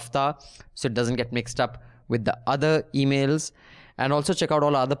write Hafta so it doesn't get mixed up with the other emails. And also check out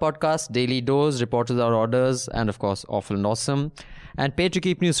all our other podcasts, Daily Dose, Reporters Are Orders, and of course, Awful and Awesome. And pay to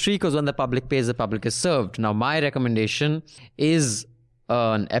keep news free, because when the public pays, the public is served. Now, my recommendation is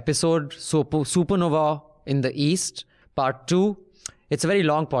an episode, Supernova in the East, Part 2. It's a very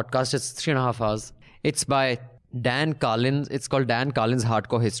long podcast. It's 3.5 hours. It's by Dan Carlin. It's called Dan Carlin's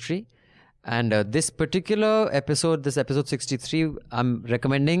Hardcore History. And this particular episode, this episode 63, I'm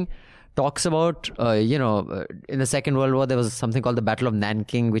recommending, talks about, in the Second World War, there was something called the Battle of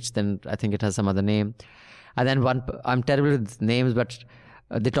Nanking, which then I think it has some other name. And then I'm terrible with names, but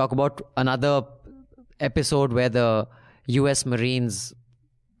they talk about another episode where the US Marines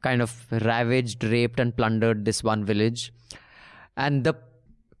kind of ravaged, raped and plundered this one village. And the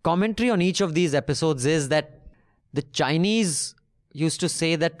commentary on each of these episodes is that the Chinese used to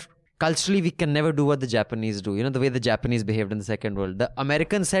say that culturally we can never do what the Japanese do. You know, the way the Japanese behaved in the Second World. The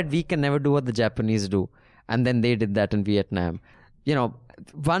Americans said we can never do what the Japanese do. And then they did that in Vietnam. You know,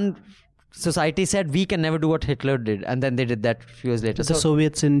 one society said we can never do what Hitler did. And then they did that a few years later. The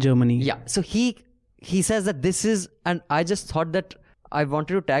Soviets in Germany. Yeah. So he says that this is, and I just thought that I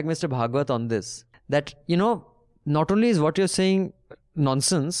wanted to tag Mr. Bhagwat on this. That, you know, not only is what you're saying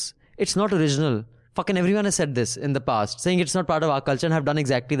nonsense, it's not original. Fucking everyone has said this in the past, saying it's not part of our culture, and have done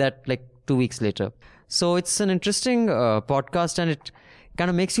exactly that like 2 weeks later. So it's an interesting podcast, and it kind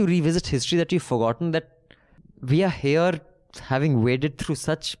of makes you revisit history that you've forgotten, that we are here having waded through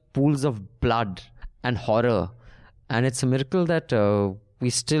such pools of blood and horror. And it's a miracle that we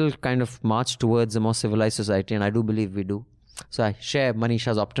still kind of march towards a more civilized society, and I do believe we do. So I share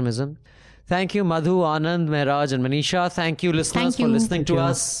Manisha's optimism. Thank you, Madhu, Anand, Mehraj and Manisha. Thank you, listeners, for listening to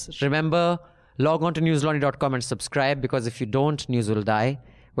us. Remember, log on to newslaundry.com and subscribe, because if you don't, news will die.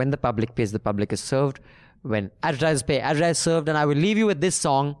 When the public pays, the public is served. When advertisers pay, advertisers served. And I will leave you with this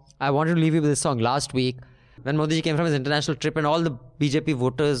song. I wanted to leave you with this song last week, when Modi ji came from his international trip and all the BJP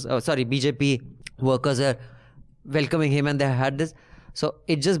BJP workers are welcoming him, and they had this. So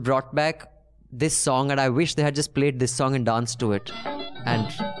it just brought back this song, and I wish they had just played this song and danced to it, and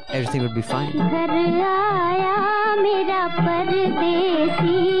everything would be fine.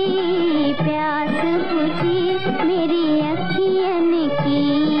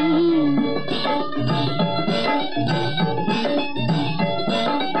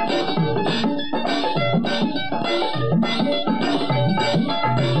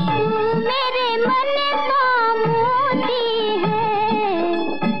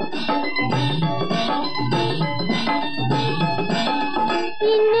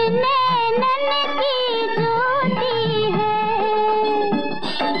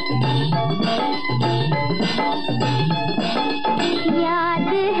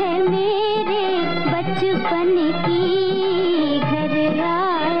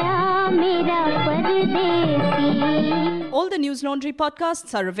 All the News Laundry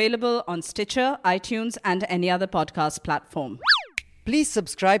podcasts are available on Stitcher, iTunes, and any other podcast platform. Please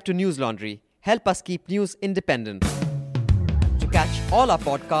subscribe to News Laundry. Help us keep news independent. To catch all our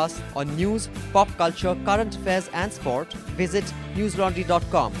podcasts on news, pop culture, current affairs, and sport, visit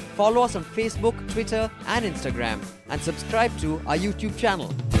newslaundry.com. Follow us on Facebook, Twitter, and Instagram, and subscribe to our YouTube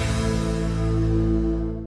channel.